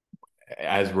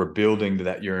 as we're building to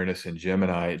that Uranus and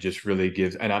Gemini, it just really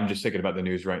gives. And I'm just thinking about the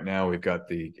news right now. We've got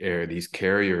these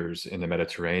carriers in the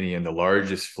Mediterranean, the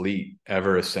largest fleet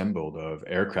ever assembled of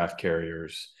aircraft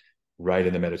carriers right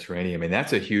in the Mediterranean. I mean,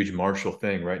 that's a huge martial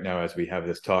thing right now as we have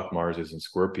this talk. Mars is in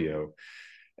Scorpio.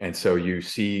 And so you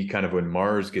see kind of when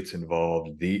Mars gets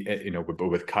involved,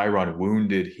 with Chiron,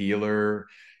 wounded healer,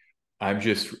 I'm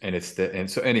just, and it's the, and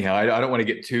so anyhow, I don't want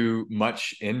to get too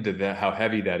much into that, how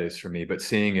heavy that is for me, but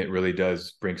seeing it really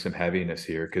does bring some heaviness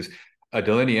here, because a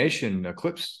delineation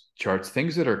eclipse charts,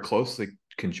 things that are closely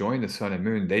conjoined the sun and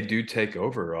moon, they do take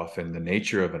over often the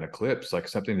nature of an eclipse, like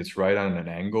something that's right on an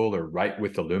angle or right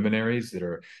with the luminaries that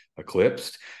are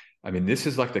eclipsed. I mean, this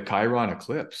is like the Chiron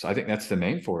eclipse. I think that's the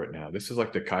name for it now. This is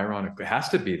like the Chiron, it has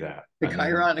to be that. The I mean,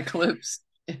 Chiron eclipse.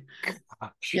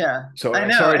 gosh. Yeah, So I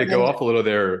know. sorry to And go then, off a little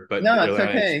there, but no, it's really,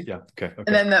 okay. yeah, okay, And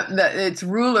okay. then its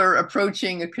ruler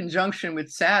approaching a conjunction with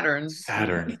Saturn in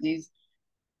Saturn. Pisces.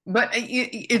 But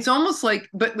it's almost like,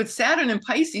 but with Saturn and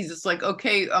Pisces, it's like,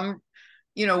 okay,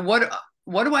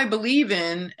 what do I believe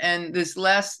in? And this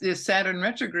Saturn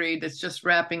retrograde that's just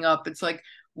wrapping up, it's like,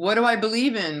 what do I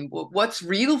believe in? What's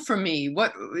real for me?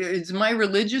 What is my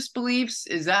religious beliefs?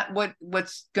 Is that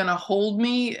what's gonna hold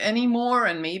me anymore?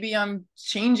 And maybe I'm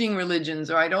changing religions,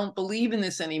 or I don't believe in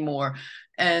this anymore.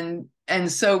 And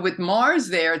so with Mars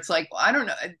there, it's like, I don't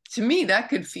know. To me, that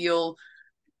could feel,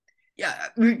 yeah.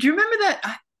 Do you remember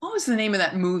that? What was the name of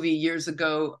that movie years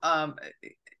ago?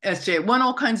 SJ, it won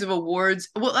all kinds of awards.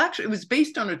 Well, actually, it was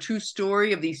based on a true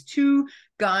story of these two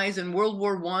guys in World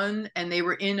War One, and they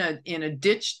were in a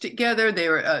ditch together. They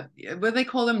were what do they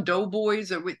call them,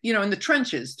 doughboys, or in the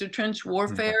trenches, to trench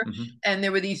warfare. Mm-hmm. And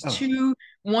there were these Oh, two,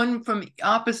 one from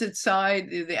opposite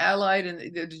side, the Allied and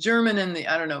the German and the,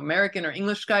 I don't know, American or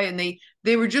English guy, and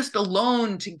they were just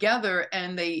alone together,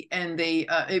 and they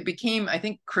it became, I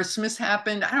think Christmas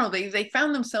happened. I don't know. They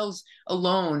found themselves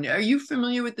alone. Are you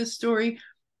familiar with this story?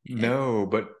 no,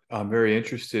 but I'm very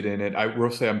interested in it. I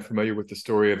will say I'm familiar with the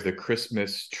story of the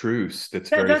Christmas truce that's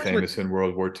very That's what. famous in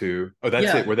World War II. Oh, that's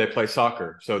Yeah. it, where they play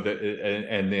soccer. So that,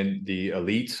 and then the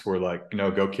elites were like, no,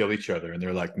 go kill each other. And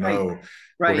they're like, Right. no,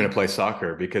 we're going Right. to play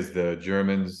soccer, because the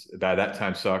Germans, by that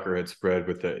time, soccer had spread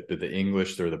with the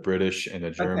English, or the British and the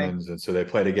Okay. Germans. And so they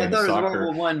played a I game of thought it was World War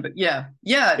soccer. One, but yeah,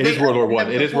 yeah. It is World War There One.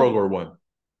 was It a is World whole. War One.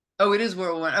 Oh, it is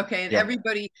World War One. Okay, and Yeah.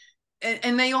 everybody,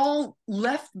 and they all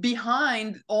left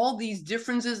behind all these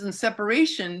differences and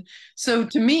separation. So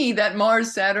to me, that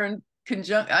Mars Saturn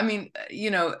conjunct. I mean,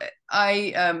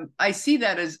 I see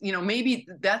that as, maybe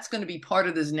that's going to be part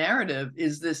of this narrative.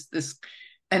 Is this,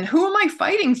 and who am I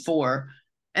fighting for?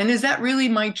 And is that really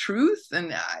my truth?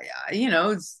 And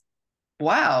it's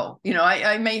wow.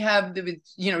 I may have the,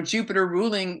 Jupiter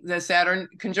ruling the Saturn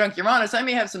conjunct Uranus. I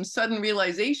may have some sudden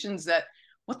realizations that,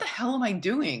 what the hell am I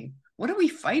doing? What are we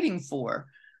fighting for?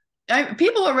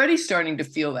 People are already starting to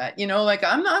feel that, like,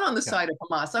 I'm not on the Yeah. side of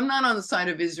Hamas. I'm not on the side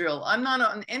of Israel. I'm not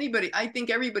on anybody. I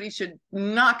think everybody should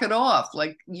knock it off.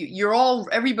 Like,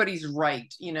 everybody's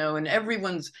right, and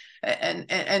everyone's,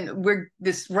 and we're,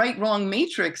 this right wrong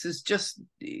matrix is just,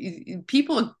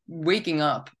 people are waking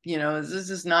up,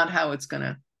 this is not how it's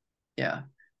gonna, yeah.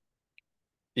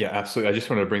 Yeah, absolutely. I just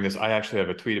wanted to bring this. I actually have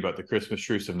a tweet about the Christmas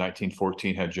truce of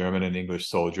 1914 had German and English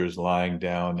soldiers lying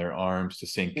down their arms to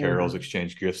sing carols, Mm.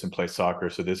 exchange gifts, and play soccer.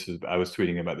 So I was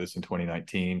tweeting about this in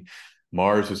 2019.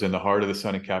 Mars was in the heart of the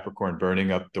sun in Capricorn,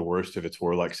 burning up the worst of its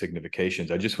warlike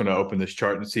significations. I just want to open this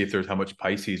chart and see if there's how much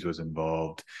Pisces was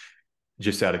involved,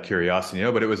 just out of curiosity,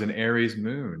 but it was an Aries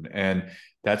moon. And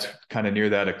that's kind of near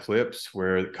that eclipse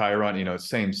where Chiron,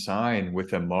 same sign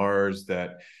with a Mars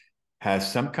that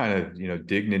has some kind of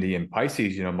dignity in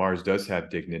Pisces. Mars does have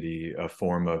dignity, a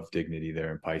form of dignity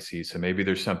there in Pisces. So maybe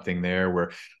there's something there where,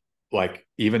 like,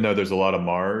 even though there's a lot of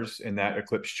Mars in that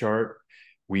eclipse chart,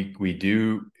 we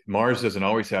do, Mars doesn't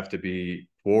always have to be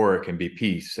war, it can be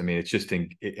peace. I mean, it's just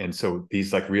and so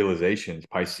these, like, realizations,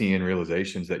 Piscean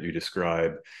realizations that you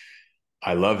describe,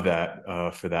 I love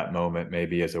that for that moment,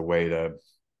 maybe as a way to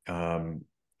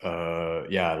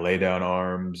lay down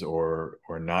arms, or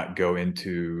not go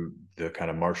into the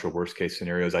kind of martial worst case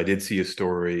scenarios. I did see a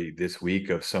story this week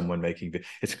of someone making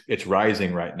it's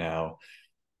rising right now.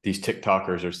 These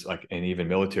TikTokers are like, and even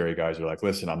military guys are like,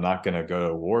 listen, I'm not going to go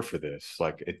to war for this.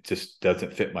 Like, it just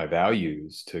doesn't fit my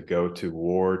values to go to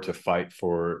war to fight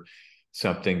for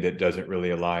something that doesn't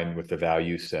really align with the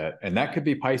value set. And that could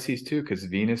be Pisces too, because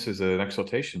Venus is an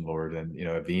exaltation lord, and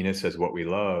Venus is what we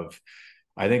love.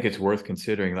 I think it's worth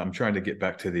considering. I'm trying to get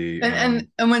back to the And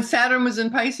when Saturn was in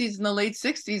Pisces in the late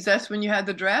 60s, that's when you had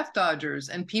the draft dodgers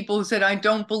and people who said, I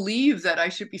don't believe that I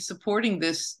should be supporting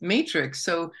this matrix.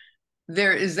 So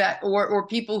there is that, or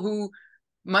people who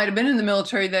might have been in the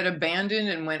military that abandoned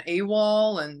and went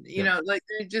AWOL, and yep. like,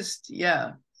 they just,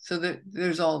 yeah. So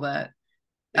there's all that.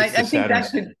 It's the I think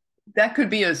Saturn's. that could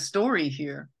be a story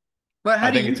here. But how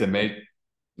I do think you it's a feel?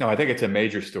 No, I think it's a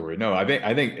major story. No, I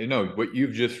think no, what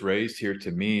you've just raised here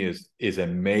to me is a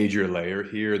major layer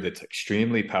here that's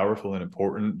extremely powerful and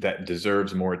important that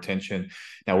deserves more attention.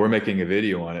 Now we're making a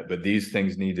video on it, but these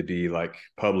things need to be like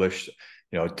published,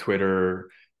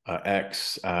 Twitter,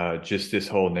 X, just this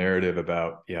whole narrative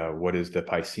about, what is the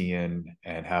Piscean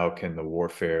and how can the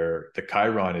warfare, the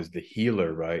Chiron is the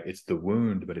healer, right? It's the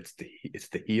wound, but it's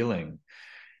the healing.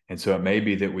 And so it may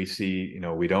be that we see,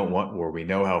 we don't want war. We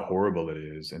know how horrible it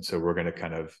is. And so we're going to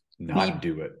kind of not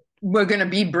do it. We're going to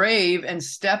be brave and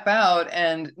step out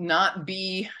and not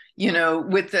be,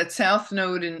 with that South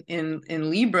Node in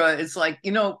Libra. It's like,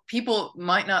 people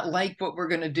might not like what we're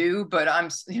going to do, but I'm,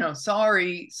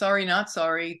 sorry, not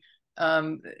sorry.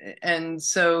 And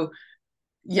so,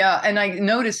 yeah. And I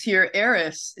notice here,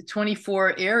 Eris,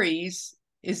 24 Aries,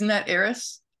 isn't that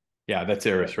Eris? Yeah, that's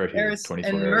Eris right here. Eris 24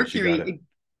 and Aries, you got Mercury. it.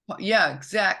 Yeah,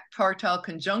 exact partile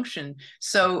conjunction.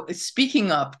 So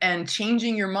speaking up and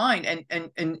changing your mind and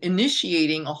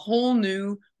initiating a whole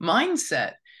new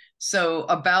mindset. So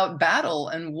about battle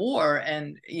and war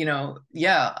and,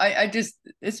 I just,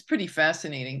 it's pretty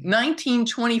fascinating.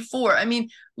 1924. I mean,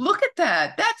 look at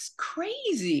that. That's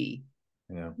crazy.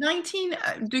 Yeah. 19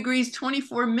 degrees,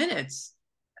 24 minutes.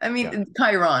 I mean, Yeah.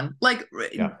 Chiron, like,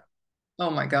 Yeah. oh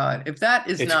my God, if that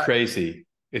is It's not crazy.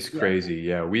 It's yeah. crazy.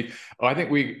 Yeah. I think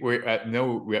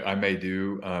I may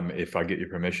do, if I get your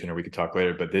permission, or we could talk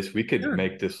later, but we could Sure.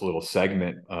 make this little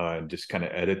segment, and just kind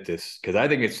of edit this, because I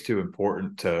think it's too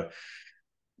important to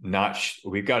not,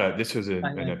 this was an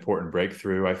important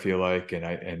breakthrough, I feel like. And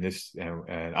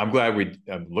I'm glad we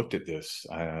looked at this.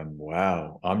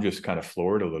 Wow. I'm just kind of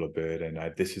floored a little bit. And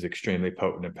this is extremely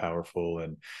potent and powerful.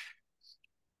 And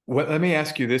let me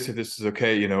ask you this, if this is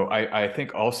okay. I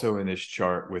think also in this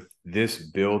chart with this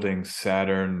building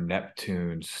Saturn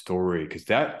Neptune story, because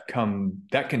that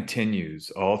continues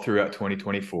all throughout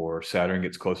 2024. Saturn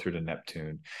gets closer to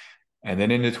Neptune, and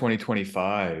then into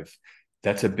 2025.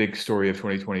 That's a big story of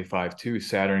 2025 too.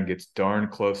 Saturn gets darn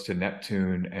close to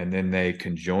Neptune, and then they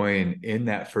conjoin in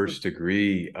that first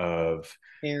degree of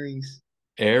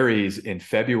Aries in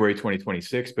February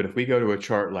 2026. But if we go to a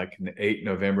chart like 8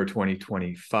 November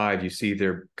 2025, you see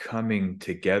they're coming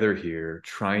together here,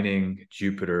 trining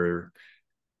Jupiter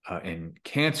in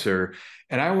Cancer.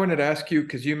 And I wanted to ask you,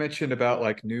 because you mentioned about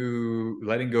like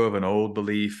letting go of an old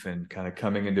belief and kind of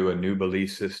coming into a new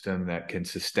belief system that can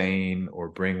sustain or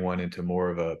bring one into more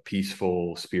of a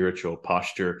peaceful spiritual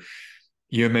posture.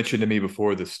 You mentioned to me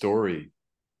before the story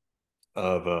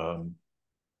of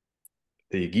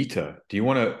the Gita. Do you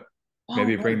want to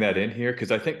maybe bring that in here?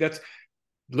 Because I think that's,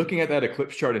 looking at that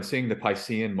eclipse chart and seeing the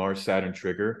Piscean Mars Saturn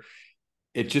trigger,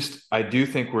 I do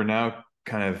think we're now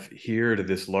kind of here to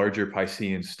this larger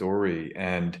Piscean story.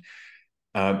 And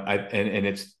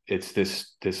it's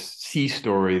this sea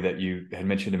story that you had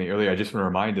mentioned to me earlier. I just want to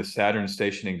remind us, Saturn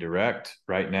stationing direct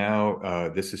right now.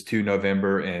 This is 2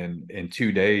 November, and in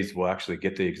 2 days we'll actually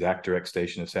get the exact direct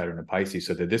station of Saturn in Pisces.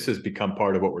 So that this has become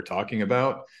part of what we're talking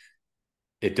about.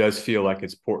 It does feel like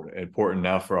it's important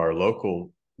now for our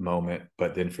local moment,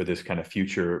 but then for this kind of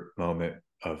future moment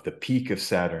of the peak of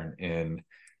Saturn in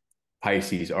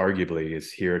Pisces, arguably,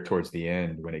 is here towards the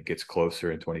end when it gets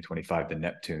closer in 2025 to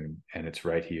Neptune, and it's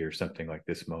right here, something like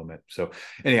this moment. So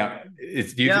anyhow,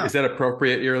 is that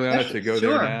appropriate, Ileana, to go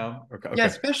there now? Okay. Yeah,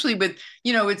 especially with,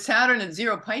 with Saturn at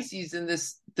 0 Pisces, and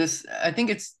this, I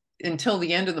think it's until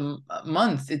the end of the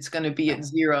month, it's going to be at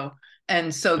 0.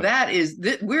 And so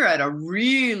we're at a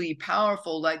really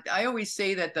powerful, like I always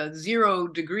say that the 0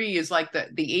 degree is like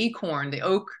the acorn, the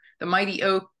oak, the mighty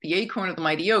oak, the acorn of the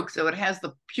mighty oak. So it has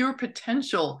the pure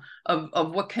potential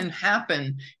of what can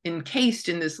happen encased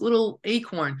in this little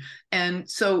acorn. And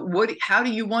so how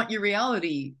do you want your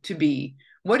reality to be?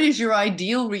 What is your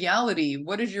ideal reality?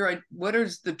 What is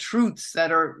the truths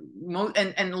that are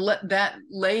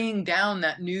laying down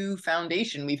that new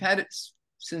foundation? We've had it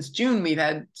since June. We've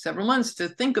had several months to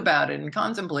think about it and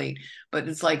contemplate, but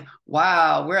it's like,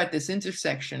 wow, we're at this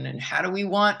intersection, and how do we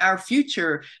want our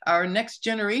future, our next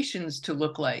generations to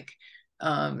look like?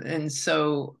 And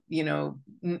so,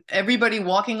 everybody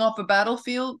walking off a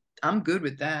battlefield, I'm good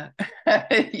with that.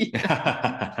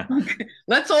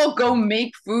 Let's all go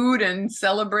make food and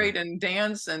celebrate and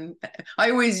dance. And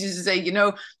I always used to say,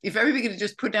 if everybody could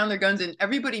just put down their guns and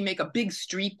everybody make a big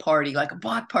street party, like a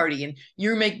block party, and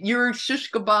you make your shish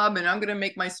kebab and I'm going to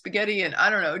make my spaghetti, and I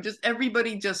don't know, just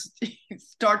everybody just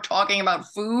start talking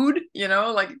about food,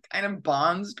 like it kind of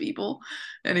bonds people.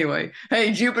 Anyway,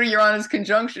 hey, Jupiter Uranus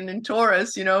conjunction in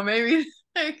Taurus, maybe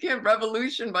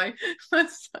revolution by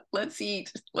let's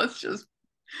eat. Let's just,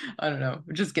 I don't know.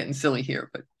 We're just getting silly here,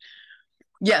 but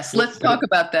Yes, let's What talk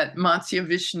about that Matsya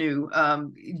Vishnu.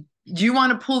 Do you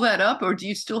want to pull that up, or do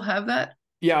you still have that?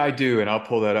 Yeah, I do, and I'll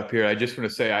pull that up here. I just want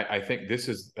to say, I think this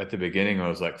is at the beginning. I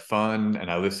was like fun, and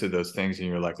I listed those things, and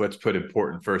you're like, let's put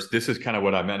important first. This is kind of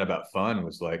what I meant about fun.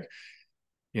 Was like,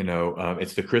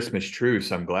 it's the Christmas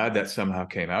truce. I'm glad that somehow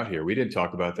came out here. We didn't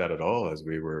talk about that at all as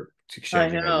we were I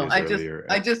exchanging know. ideas I earlier.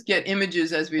 just get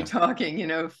images as we're Yeah.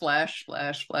 talking, flash,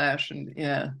 flash, flash, and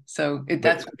yeah. So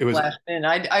that's But what it was, flashed in.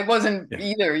 I wasn't yeah,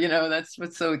 either. That's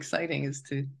what's so exciting is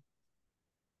to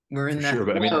we're for in that sure.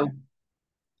 But I flow. mean,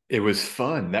 it was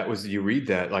fun. That was, you read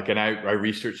that, like, and I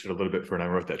researched it a little bit for when I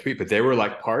wrote that tweet, but they were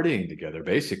like partying together,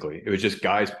 basically. It was just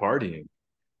guys partying.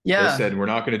 They Yeah, said, we're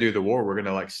not going to do the war. We're going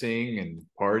to like sing and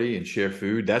party and share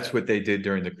food. That's what they did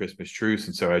during the Christmas truce.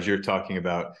 And so as you're talking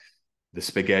about the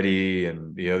spaghetti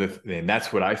and the other thing,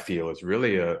 that's what I feel is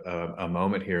really a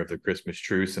moment here of the Christmas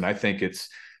truce. And I think it's,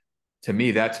 to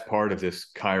me, that's part of this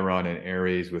Chiron and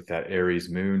Aries, with that Aries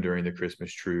moon during the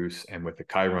Christmas truce and with the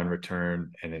Chiron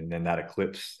return, and then that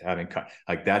eclipse having,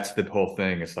 like, that's the whole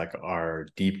thing. It's like our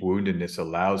deep woundedness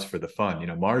allows for the fun.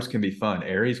 Mars can be fun.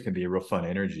 Aries can be a real fun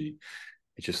energy.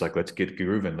 It's just like, let's get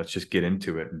grooving. Let's just get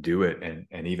into it and do it.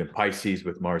 And even Pisces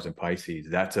with Mars and Pisces,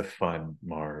 that's a fun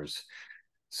Mars.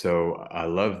 So I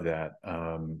love that.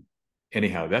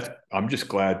 Anyhow, I'm just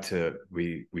glad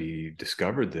we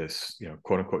discovered this,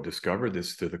 quote unquote, discovered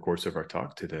this through the course of our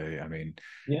talk today. I mean,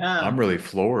 yeah. I'm really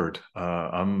floored.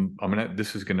 I'm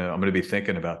gonna be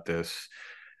thinking about this.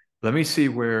 Let me see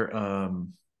where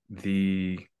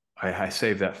I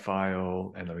saved that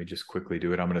file, and let me just quickly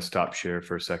do it. I'm going to stop share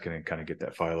for a second and kind of get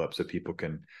that file up so people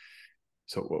can.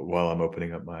 So while I'm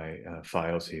opening up my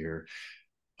files here,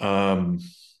 um,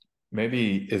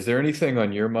 maybe, is there anything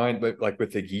on your mind, but like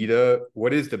with the Gita,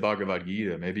 what is the Bhagavad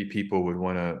Gita? Maybe people would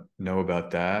want to know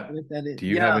about that. What that is. Do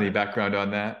you have Yeah. any background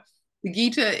on that? The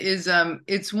Gita is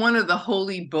it's one of the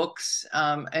holy books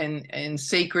and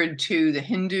sacred to the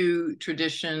Hindu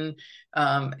tradition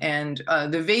and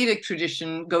the Vedic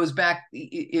tradition goes back.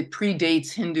 It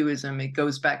predates Hinduism. It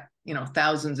goes back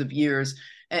thousands of years.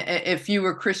 If you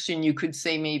were Christian, you could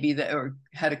say maybe that, or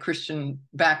had a Christian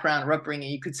background or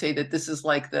upbringing, you could say that this is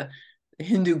like the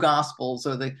Hindu Gospels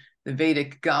or the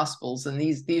Vedic Gospels, and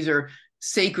these are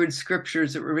sacred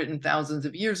scriptures that were written thousands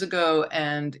of years ago,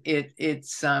 and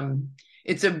it's a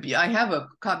I have a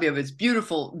copy of it. It's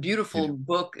beautiful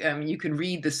book. You can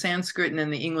read the Sanskrit and then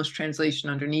the English translation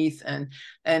underneath, and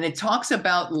it talks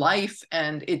about life,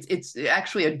 and it's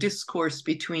actually a discourse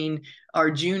between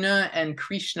Arjuna and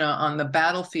Krishna on the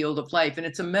battlefield of life, and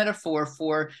it's a metaphor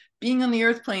for being on the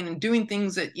earth plane and doing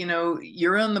things that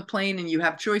you're on the plane and you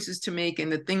have choices to make,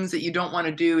 and the things that you don't want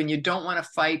to do and you don't want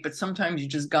to fight, but sometimes you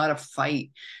just gotta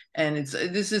fight. And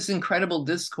this is incredible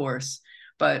discourse.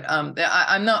 But I'm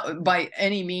not by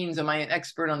any means am I an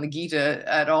expert on the Gita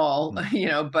at all,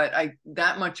 Hmm. but I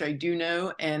that much I do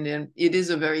know, and it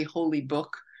is a very holy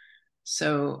book.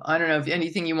 So I don't know if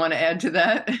anything you want to add to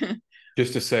that.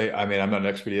 Just to say, I mean, I'm not an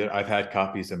expert either. I've had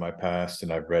copies in my past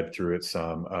and I've read through it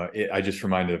some. I just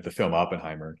reminded of the film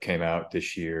Oppenheimer, came out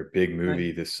this year, big Right.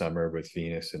 movie this summer with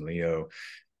Venus and Leo.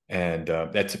 And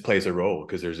that plays a role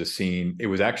because there's a scene. It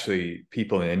was actually,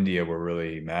 people in India were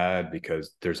really mad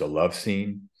because there's a love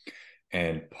scene.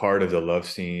 And part of the love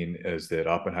scene is that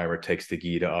Oppenheimer takes the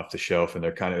Gita off the shelf, and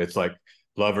it's like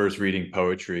lovers reading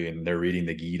poetry and they're reading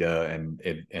the Gita.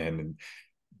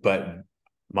 But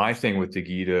my thing with the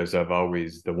Gita is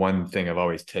the one thing I've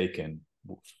always taken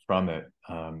from it,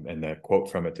 and the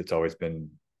quote from it that's always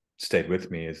been stayed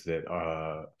with me is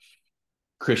that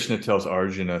Krishna tells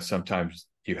Arjuna sometimes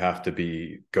you have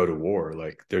to go to war.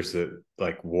 Like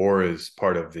war is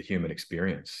part of the human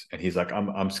experience. And he's like,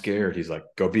 I'm scared. He's like,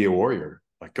 go be a warrior,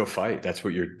 like go fight. That's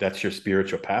your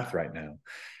spiritual path right now,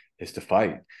 is to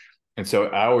fight. And so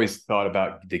I always thought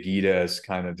about the Gita as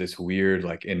kind of this weird,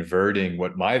 like inverting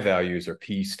what my values are,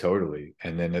 peace totally.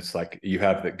 And then it's like you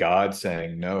have the God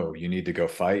saying, no, you need to go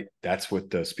fight. That's what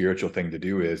the spiritual thing to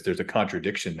do is. There's a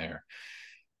contradiction there.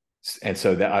 And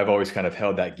so that I've always kind of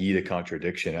held that Gita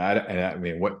contradiction. I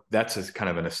mean, that's just kind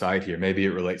of an aside here. Maybe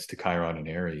it relates to Chiron and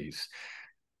Aries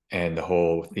and the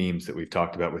whole themes that we've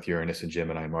talked about with Uranus and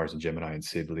Gemini, Mars and Gemini and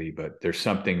Sibley. But there's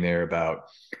something there about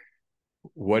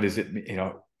what is it,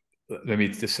 let me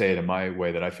just say it in my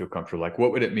way that I feel comfortable. Like,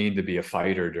 what would it mean to be a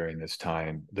fighter during this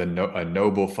time? A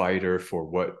noble fighter for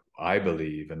what I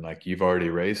believe. And like, you've already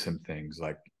raised some things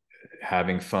like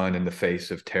having fun in the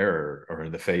face of terror or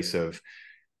in the face of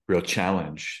real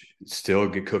challenge, still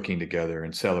get cooking together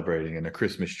and celebrating, and a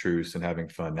Christmas truce and having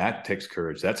fun. That takes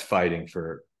courage. That's fighting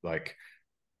for like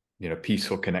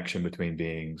peaceful connection between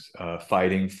beings,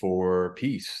 fighting for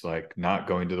peace, like not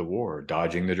going to the war,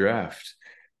 dodging the draft.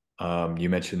 You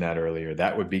mentioned that earlier.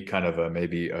 That would be kind of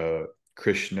maybe a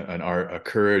Krishna, a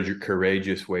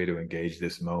courageous way to engage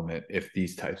this moment if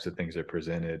these types of things are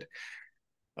presented.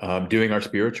 Doing our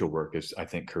spiritual work is, I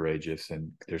think, courageous,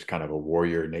 and there's kind of a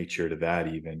warrior nature to that,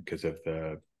 even because of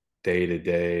the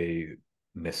day-to-day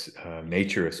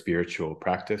nature of spiritual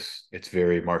practice. It's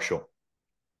very martial.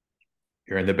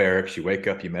 You're in the barracks, you wake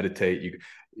up, you meditate.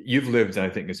 You've lived, I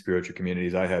think, in spiritual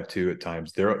communities. I have too at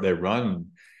times. They run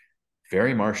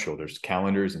very martial. There's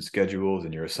calendars and schedules,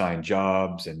 and you're assigned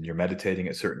jobs, and you're meditating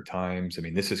at certain times. I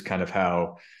mean, this is kind of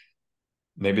how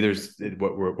maybe there's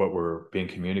what's being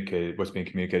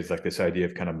communicated is like this idea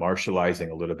of kind of martializing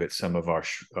a little bit some of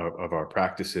our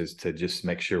practices to just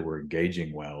make sure we're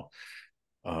engaging well.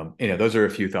 Those are a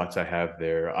few thoughts I have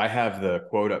there. I have the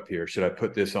quote up here. Should I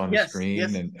put this on the screen?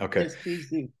 Yes. And okay. Yes, please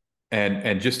do.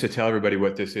 And just to tell everybody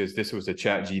what this was a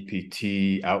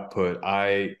ChatGPT output.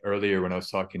 Earlier when I was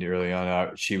talking to you early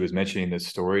on, she was mentioning this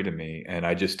story to me, and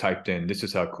I just typed in, this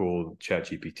is how cool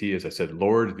ChatGPT is. I said,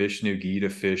 Lord Vishnu Gita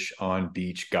fish on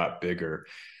beach got bigger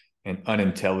and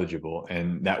unintelligible.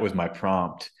 And that was my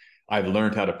prompt. I've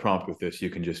learned how to prompt with this. You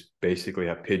can just basically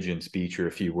have pigeon speech or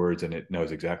a few words, and it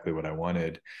knows exactly what I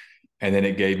wanted. And then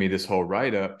it gave me this whole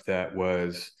write-up that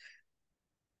was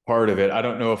part of it. I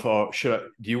don't know if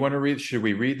do you want to read? Should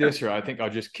we read this, or I think I'll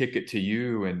just kick it to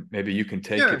you and maybe you can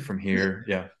take it from here.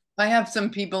 Yeah. I have some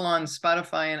people on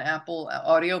Spotify and Apple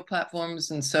audio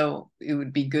platforms, and so it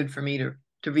would be good for me to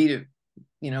read it,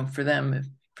 for them,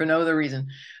 for no other reason.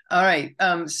 All right.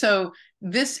 So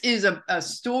this is a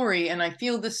story, and I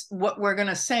feel what we're going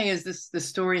to say is the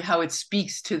story, how it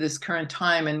speaks to this current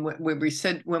time. And what we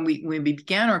said when we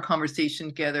began our conversation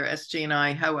together, SJ and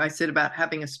I, how I said about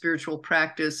having a spiritual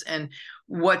practice, and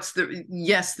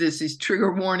this is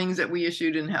trigger warnings that we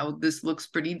issued, and how this looks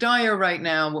pretty dire right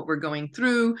now, what we're going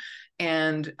through,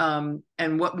 and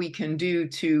what we can do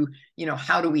to,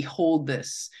 how do we hold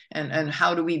this, and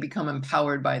how do we become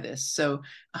empowered by this? So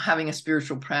having a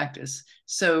spiritual practice.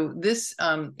 So this,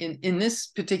 in this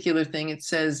particular thing, it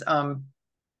says,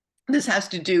 this has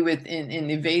to do with, in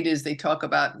the Vedas, they talk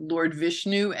about Lord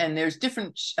Vishnu, and there's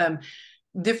different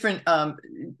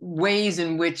ways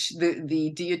in which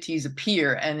the deities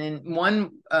appear. And in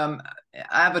one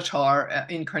avatar,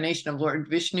 incarnation of Lord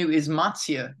Vishnu is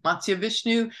Matsya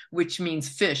Vishnu, which means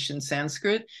fish in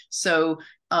Sanskrit. So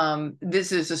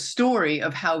this is a story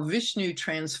of how Vishnu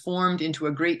transformed into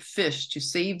a great fish to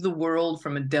save the world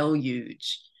from a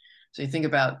deluge. So you think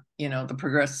about, the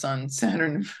progressed sun,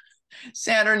 Saturn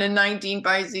in 19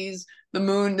 Pisces, the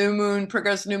moon, new moon,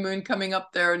 progressed new moon coming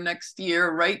up there next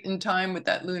year, right in time with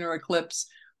that lunar eclipse.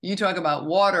 You talk about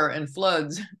water and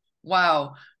floods.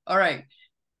 Wow. All right.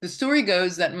 The story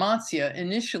goes that Matsya,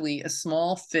 initially a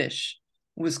small fish,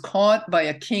 was caught by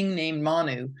a king named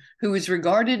Manu, who is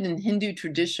regarded in Hindu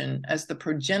tradition as the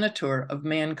progenitor of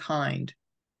mankind.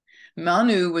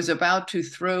 Manu was about to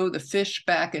throw the fish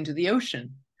back into the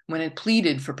ocean when it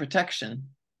pleaded for protection.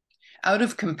 Out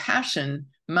of compassion,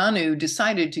 Manu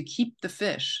decided to keep the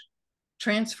fish,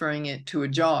 transferring it to a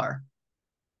jar.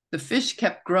 The fish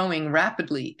kept growing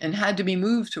rapidly and had to be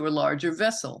moved to a larger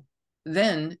vessel,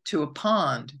 then to a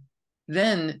pond,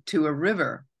 then to a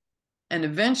river, and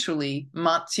eventually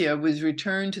Matsya was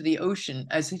returned to the ocean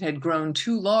as it had grown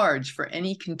too large for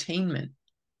any containment.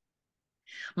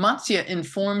 Matsya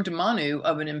informed Manu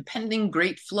of an impending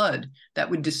great flood that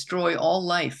would destroy all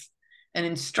life, and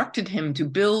instructed him to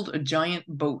build a giant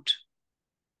boat.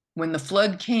 When the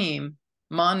flood came,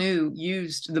 Manu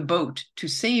used the boat to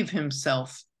save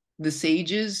himself, the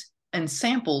sages, and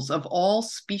samples of all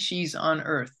species on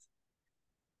Earth.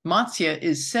 Matsya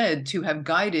is said to have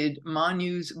guided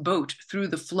Manu's boat through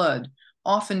the flood,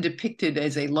 often depicted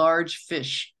as a large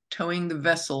fish towing the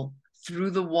vessel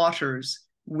through the waters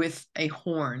with a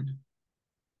horn.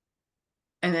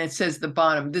 And then it says at the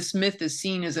bottom, this myth is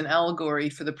seen as an allegory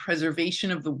for the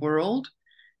preservation of the world,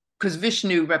 because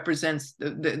Vishnu represents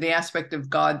the aspect of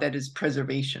God that is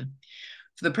preservation.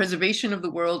 For the preservation of the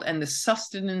world and the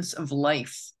sustenance of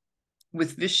life,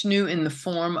 with Vishnu in the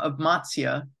form of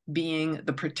Matsya being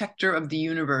the protector of the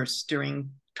universe during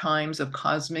times of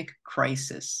cosmic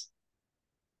crisis.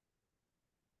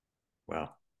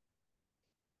 Wow.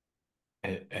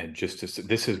 And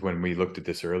this is when we looked at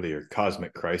this earlier,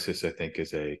 cosmic crisis, I think,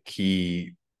 is a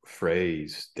key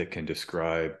phrase that can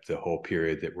describe the whole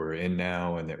period that we're in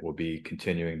now and that we'll be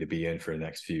continuing to be in for the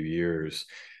next few years.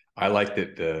 I like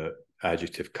that the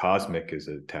adjective cosmic is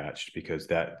attached, because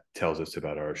that tells us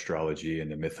about our astrology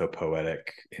and the mythopoetic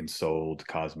ensouled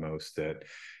cosmos that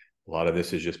a lot of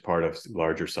this is just part of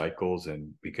larger cycles,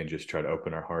 and we can just try to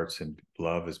open our hearts and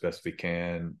love as best we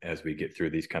can as we get through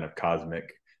these kind of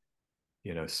cosmic,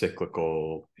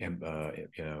 cyclical,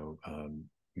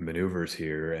 maneuvers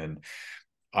here. And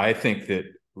I think that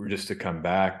just to come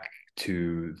back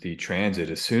to the transit,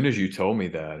 as soon as you told me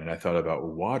that, and I thought about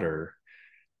water,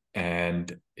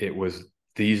 and it was,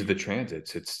 these are the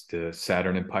transits. It's the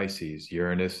Saturn in Pisces,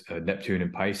 Uranus, Neptune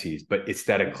in Pisces, but it's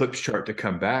that eclipse chart to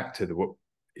come back to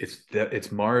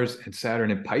it's Mars and Saturn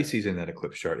in Pisces in that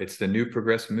eclipse chart. It's the new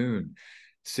progressed moon,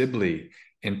 Sibley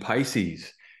in Pisces.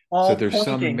 So All there's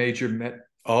some pointing. major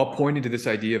all pointing to this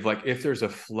idea of like, if there's a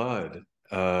flood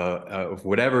of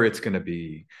whatever it's going to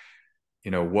be,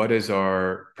 what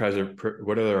are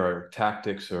our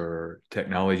tactics or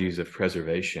technologies of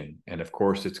preservation? And of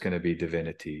course, it's going to be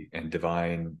divinity and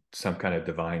divine, some kind of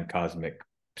divine cosmic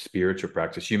spiritual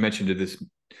practice. You mentioned this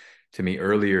to me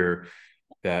earlier,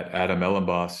 that Adam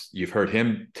Ellenboss, you've heard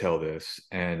him tell this,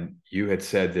 and you had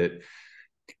said that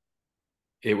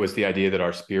it was the idea that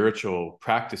our spiritual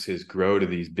practices grow to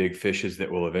these big fishes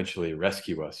that will eventually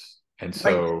rescue us. And Right.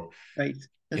 so, Right. you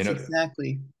That's know,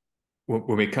 exactly.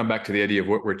 when we come back to the idea of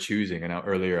what we're choosing, and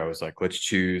earlier I was like, let's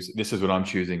choose, this is what I'm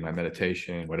choosing, my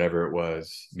meditation, whatever it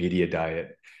was, media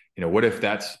diet. What if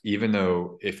that's, even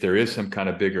though if there is some kind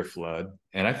of bigger flood,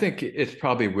 and I think it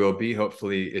probably will be,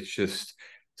 hopefully it's just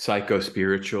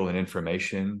psycho-spiritual and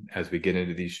information as we get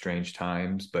into these strange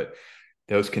times, but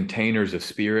those containers of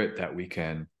spirit that we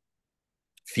can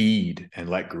feed and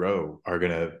let grow are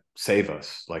going to save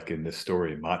us. Like in this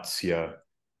story, Matsya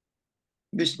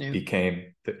Vishnu.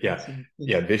 became, That's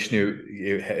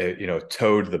Vishnu,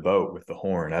 towed the boat with the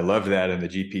horn. I love that in the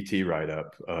GPT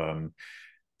write-up,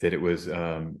 that it was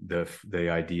the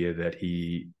idea that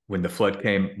when the flood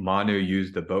came, Manu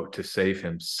used the boat to save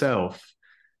himself,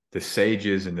 the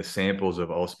sages and the samples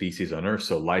of all species on earth,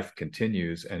 so life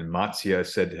continues. And Matsya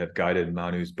is said to have guided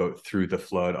Manu's boat through the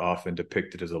flood, often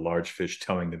depicted as a large fish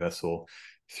towing the vessel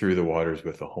through the waters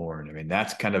with a horn. I mean,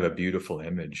 that's kind of a beautiful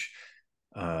image.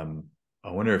 I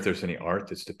wonder if there's any art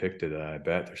that's depicted that. I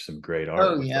bet there's some great art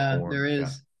Oh with the yeah, there horn. Yeah.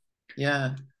 is.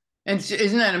 Yeah. And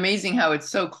isn't that amazing how it's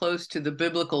so close to the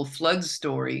biblical flood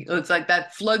story? It's like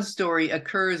that flood story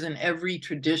occurs in every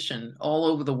tradition all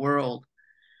over the world.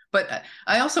 But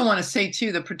I also want to say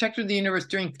too, the protector of the universe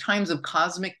during times of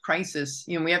cosmic crisis,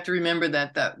 we have to remember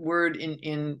that that word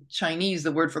in Chinese,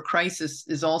 the word for crisis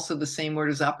is also the same word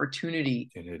as opportunity.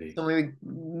 So we were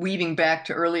weaving back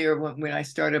to earlier when I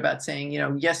started about saying,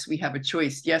 yes, we have a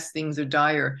choice. Yes, things are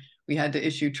dire. We had to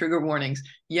issue trigger warnings.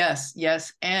 Yes,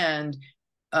 yes, and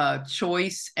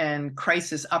choice and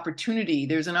crisis opportunity.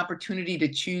 There's an opportunity to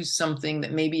choose something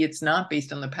that maybe it's not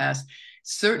based on the past.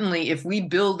 Certainly, if we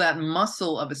build that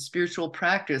muscle of a spiritual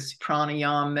practice,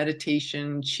 pranayama,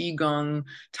 meditation, qigong,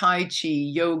 tai chi,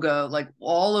 yoga, like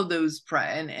all of those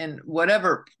and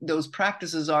whatever those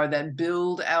practices are that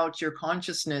build out your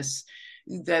consciousness,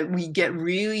 that we get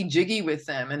really jiggy with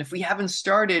them. And if we haven't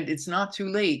started, it's not too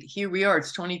late. Here we are,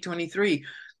 it's 2023.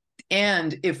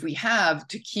 And if we have,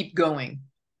 to keep going,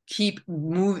 keep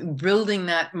building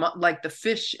that, like the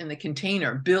fish in the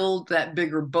container, build that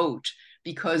bigger boat,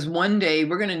 because one day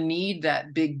we're going to need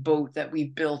that big boat that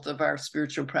we've built of our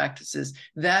spiritual practices.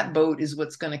 That boat is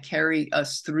what's going to carry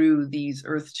us through these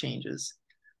earth changes.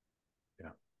 Yeah,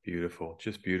 beautiful,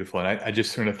 just beautiful. And I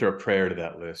just want to throw a prayer to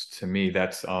that list. To me,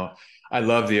 that's I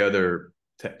love the other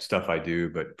stuff I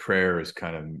do, but prayer is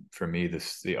kind of, for me,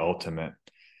 the ultimate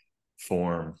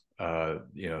form.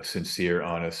 Sincere,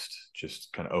 honest,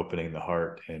 just kind of opening the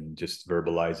heart and just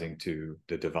verbalizing to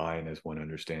the divine as one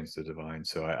understands the divine.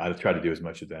 So I try to do as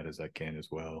much of that as I can as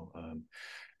well.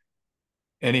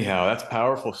 Anyhow, that's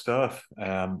powerful stuff.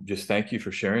 Just thank you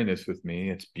for sharing this with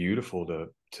me. It's beautiful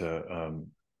to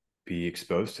be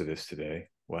exposed to this today.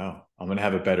 Wow, I'm gonna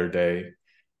have a better day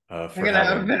We're for going to have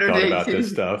a having better thought day about this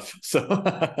too. stuff.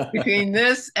 So Between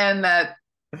this and that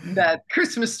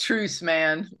Christmas truce,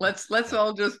 man. Let's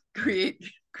all just create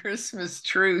Christmas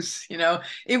truce.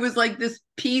 It was like this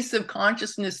piece of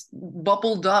consciousness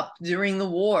bubbled up during the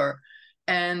war,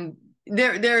 and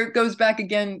there it goes back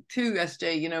again to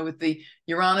SJ. With the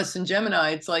Uranus and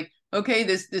Gemini, it's like, okay,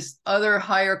 this other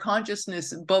higher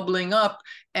consciousness bubbling up,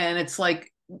 and it's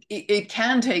like it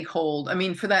can take hold. I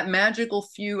mean, for that magical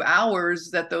few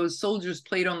hours that those soldiers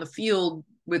played on the field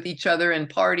with each other and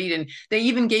partied, and they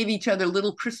even gave each other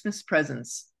little Christmas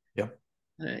presents.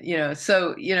 yeah.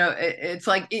 So it's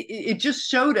like it just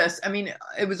showed us. I mean,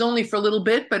 it was only for a little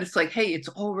bit, but it's like, hey, it's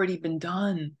already been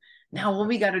done. Now all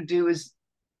we got to do is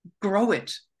grow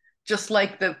it, just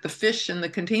like the fish in the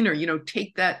container.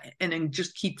 Take that and then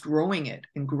just keep growing it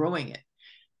and growing it.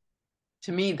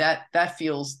 to me, that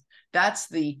feels, that's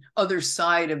the other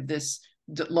side of this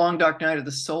long dark night of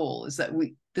the soul, is that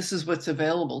this is what's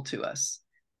available to us,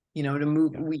 to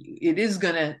move. It is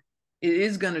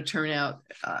gonna turn out.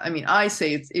 I mean, I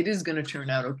say it is gonna turn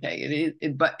out okay.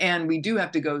 But we do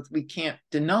have to go. We can't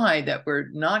deny that we're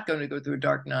not going to go through a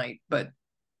dark night, but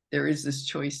there is this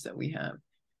choice that we have.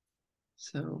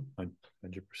 So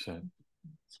 100%,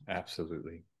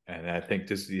 absolutely. And I think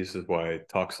this is why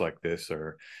talks like this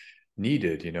are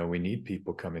needed. We need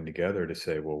people coming together to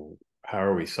say, well, how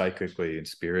are we psychically and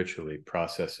spiritually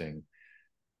processing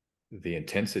the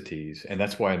intensities? And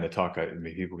that's why in the talk, I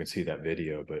mean, people can see that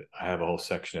video, but I have a whole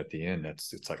section at the end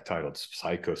it's like titled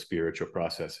psycho-spiritual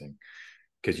processing,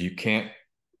 because you can't,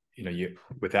 you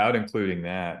without including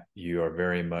that, you are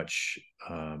very much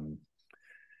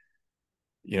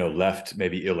left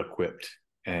maybe ill-equipped.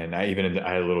 And I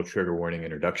had a little trigger warning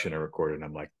introduction I recorded, and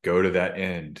I'm like, go to that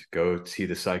end, go see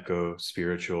the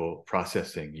psycho-spiritual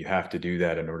processing. You have to do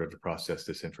that in order to process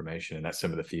this information. And that's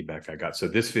some of the feedback I got. So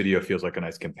this video feels like a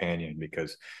nice companion,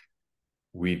 because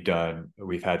we've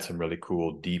had some really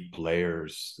cool deep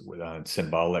layers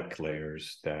symbolic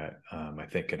layers that I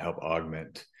think can help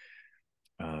augment.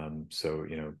 So,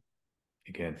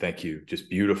 again, thank you. Just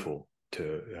beautiful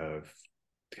to have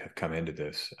come into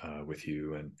this with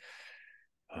you. And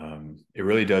it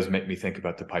really does make me think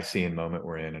about the Piscean moment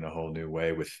we're in a whole new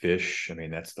way with fish. I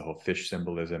mean, that's the whole fish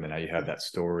symbolism. And now you have that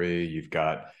story. You've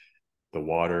got the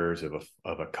waters of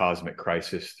a cosmic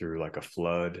crisis through like a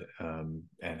flood, and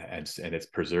it's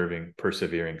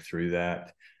persevering through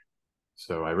that.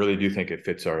 So I really do think it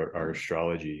fits our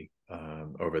astrology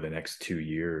over the next 2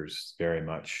 years very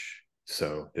much.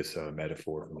 So this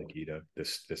metaphor from the Gita,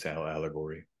 this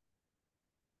allegory.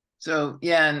 So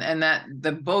yeah, and that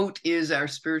the boat is our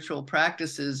spiritual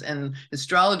practices, and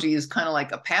astrology is kind of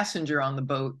like a passenger on the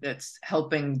boat that's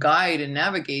helping guide and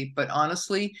navigate. But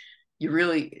honestly, you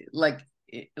really like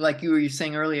you were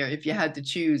saying earlier, if you had to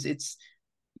choose, it's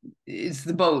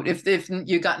the boat. If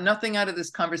you got nothing out of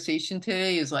this conversation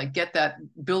today, is like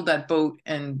build that boat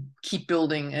and keep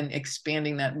building and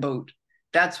expanding that boat.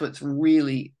 That's what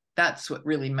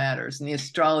really matters. And the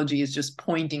astrology is just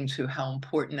pointing to how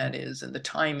important that is, and the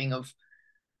timing of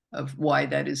why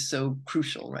that is so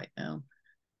crucial right now.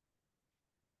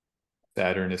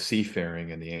 Saturn is seafaring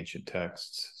in the ancient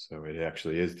texts. So it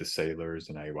actually is the sailors.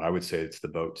 And I would say it's the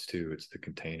boats too. It's the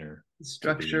container. The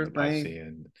structure, the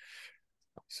Piscean.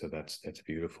 So that's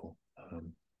beautiful.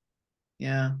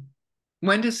 Yeah.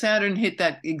 When does Saturn hit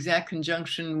that exact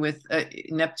conjunction with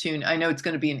Neptune? I know it's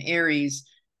going to be in Aries,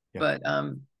 but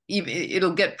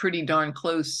it'll get pretty darn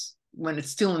close when it's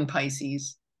still in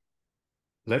Pisces.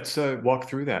 Let's walk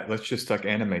through that. Let's just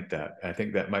animate that. I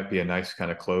think that might be a nice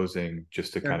kind of closing,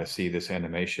 just to kind of see this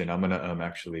animation. I'm going to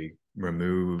actually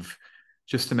remove,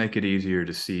 just to make it easier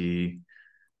to see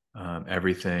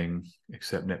everything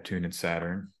except Neptune and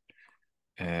Saturn.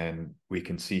 And we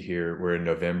can see here, we're in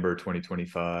November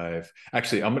 2025.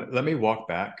 Actually, let me walk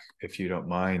back if you don't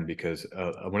mind, because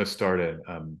I want to start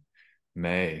in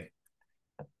May.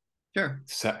 Sure.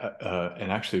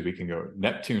 And actually we can go,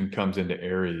 Neptune comes into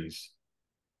Aries.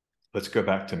 Let's go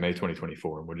back to May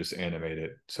 2024 and we'll just animate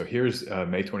it. So here's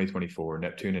May 2024,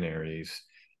 Neptune in Aries.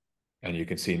 And you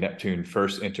can see Neptune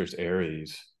first enters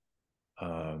Aries.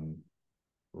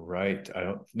 Right.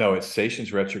 It's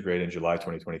Saturn's retrograde in July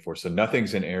 2024. So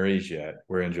nothing's in Aries yet.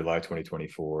 We're in July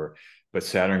 2024, but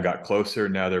Saturn got closer.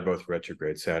 Now they're both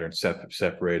retrograde. Saturn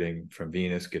separating from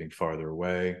Venus, getting farther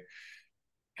away.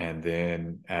 And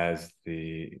then as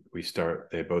they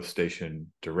both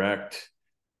station direct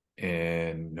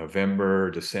in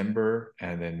November, December.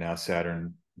 And then now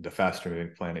Saturn, the faster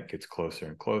moving planet, gets closer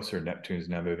and closer. Neptune's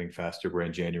now moving faster. We're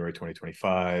in January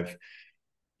 2025.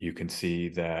 You can see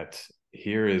that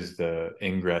here is the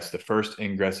first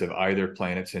ingress of either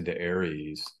planets into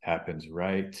Aries happens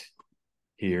right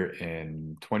here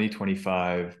in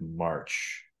 2025,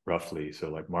 March, roughly. So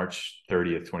like March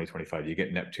 30th, 2025, you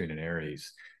get Neptune in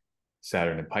Aries,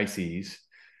 Saturn in Pisces.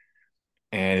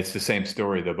 And it's the same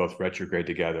story. They're both retrograde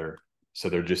together. So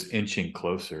they're just inching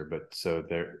closer. But so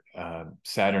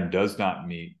Saturn does not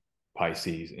meet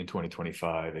Pisces in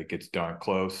 2025. It gets darn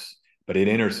close, but it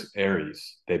enters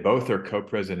Aries. They both are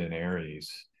co-present in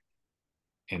Aries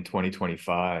in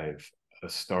 2025,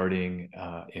 starting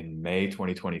in May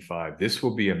 2025. This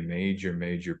will be a major,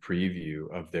 major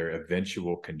preview of their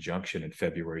eventual conjunction in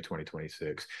February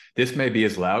 2026. This may be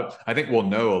as loud. I think we'll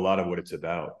know a lot of what it's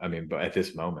about. I mean, but at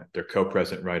this moment, they're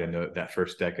co-present right in that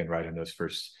first decan, right in those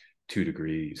first 2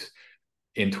 degrees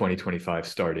in 2025,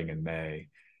 starting in May.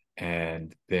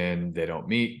 And then they don't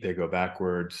meet, they go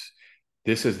backwards.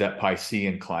 this is that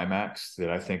Piscean climax that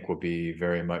I think will be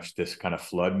very much this kind of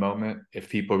flood moment. If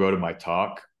people go to my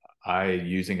talk, I,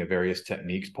 using various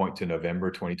techniques, point to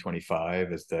November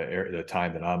 2025 as the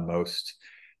time that I'm most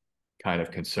kind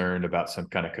of concerned about some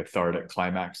kind of cathartic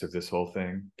climax of this whole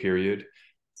thing, period.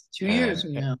 2 years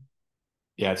from now.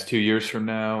 Yeah, it's 2 years from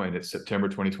now, and it's September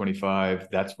 2025.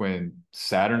 That's when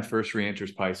Saturn first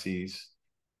re-enters Pisces.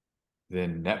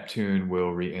 Then Neptune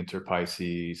will re-enter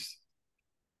Pisces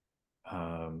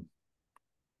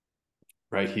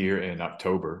right here in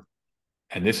October.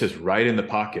 And this is right in the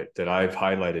pocket that I've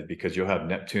highlighted, because you'll have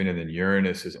Neptune and then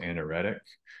Uranus is anaretic.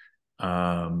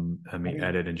 Let me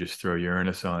edit and just throw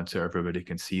Uranus on so everybody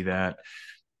can see that.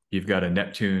 You've got a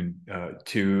Neptune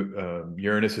to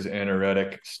Uranus is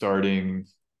anaretic starting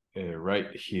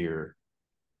right here.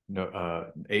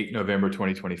 8 November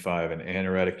 2025, an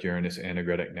anaretic Uranus,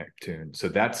 anaretic Neptune. So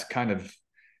that's kind of,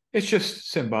 it's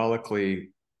just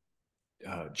symbolically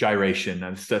gyration.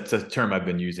 That's a term I've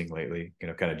been using lately,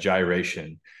 kind of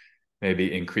gyration,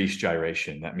 maybe increased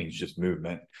gyration. That means just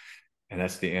movement. And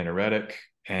that's the anaretic.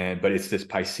 But it's this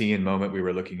Piscean moment we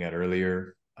were looking at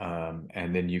earlier.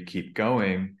 And then you keep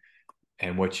going,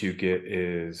 and what you get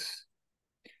is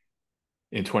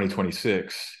in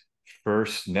 2026,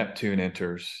 first Neptune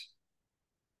enters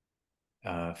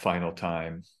final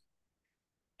time,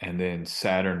 and then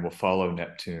Saturn will follow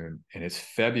Neptune, and it's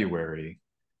February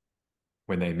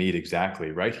when they meet,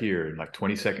 exactly right here in like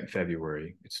 22nd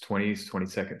February. It's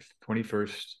 22nd,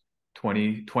 21st,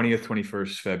 20th,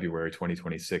 21st February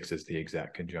 2026 is the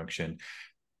exact conjunction.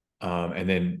 And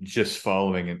then just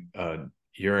following,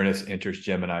 Uranus enters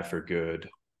Gemini for good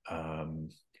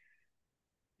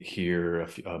here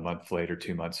a month later,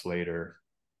 2 months later.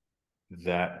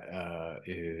 That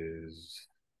is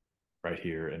right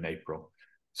here in April.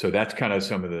 So that's kind of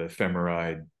some of the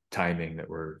ephemeride timing that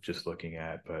we're just looking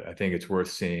at. But I think it's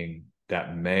worth seeing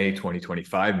that May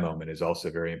 2025 moment is also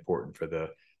very important for the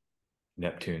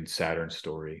Neptune Saturn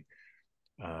story.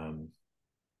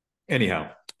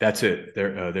 Anyhow, that's it.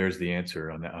 There's the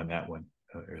answer on that one.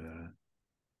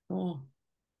 Cool.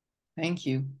 Thank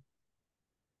you.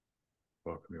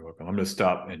 Welcome. You're welcome. I'm going to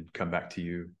stop and come back to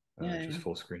you. Just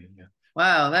full screen. Yeah.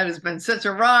 Wow, that has been such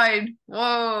a ride.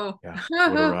 Whoa. Yeah,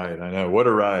 what a ride. I know. What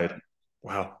a ride.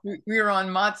 Wow. We were on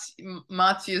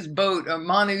Matsya's boat, or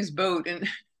Manu's boat, and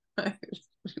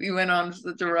we went on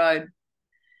such a ride.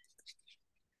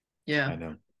 Yeah. I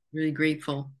know. Really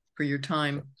grateful for your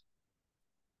time.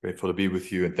 Grateful to be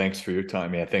with you, and thanks for your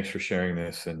time. Yeah, thanks for sharing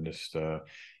this. And just,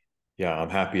 yeah, I'm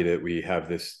happy that we have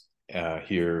this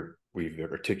here. We've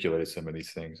articulated some of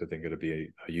these things. I think it'll be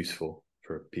useful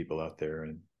for people out there,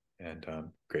 and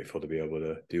I'm grateful to be able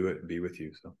to do it and be with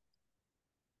you. So.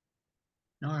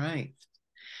 All right.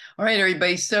 All right,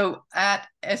 everybody. So at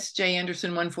SJ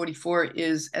Anderson 144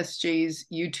 is SJ's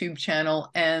YouTube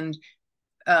channel. And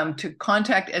to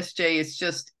contact SJ, it's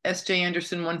just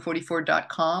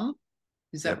sjanderson144.com.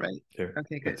 Is that right? There.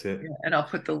 Okay, good. That's it. Yeah, and I'll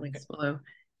put the links below.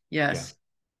 Yes.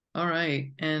 Yeah. All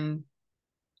right. And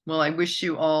well, I wish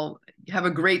you all have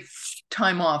a great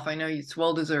time off. I know it's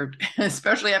well deserved,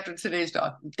 especially after today's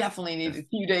talk. Definitely need a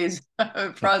few days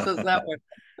to process that one.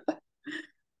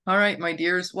 All right, my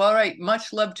dears. Well, all right.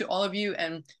 Much love to all of you.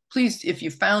 And please, if you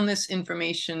found this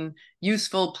information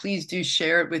useful, please do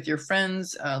share it with your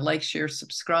friends. Like, share,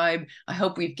 subscribe. I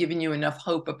hope we've given you enough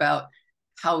hope about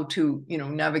how to,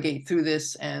 navigate through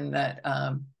this, and that,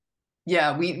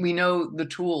 yeah, we know the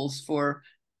tools for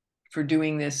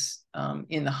doing this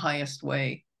in the highest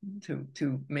way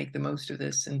to make the most of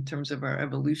this in terms of our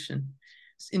evolution,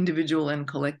 it's individual and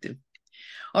collective.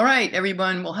 All right,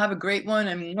 everyone, we'll have a great one,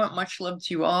 and much love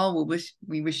to you all.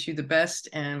 We wish you the best,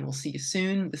 and we'll see you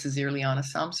soon. This is Irliana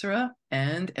Samsara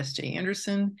and SJ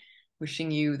Anderson, wishing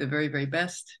you the very, very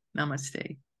best.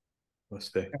 Namaste.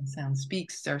 Namaste. Star Sound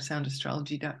Speaks,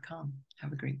 starsoundastrology.com.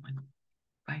 Have a great one.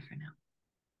 Bye for now.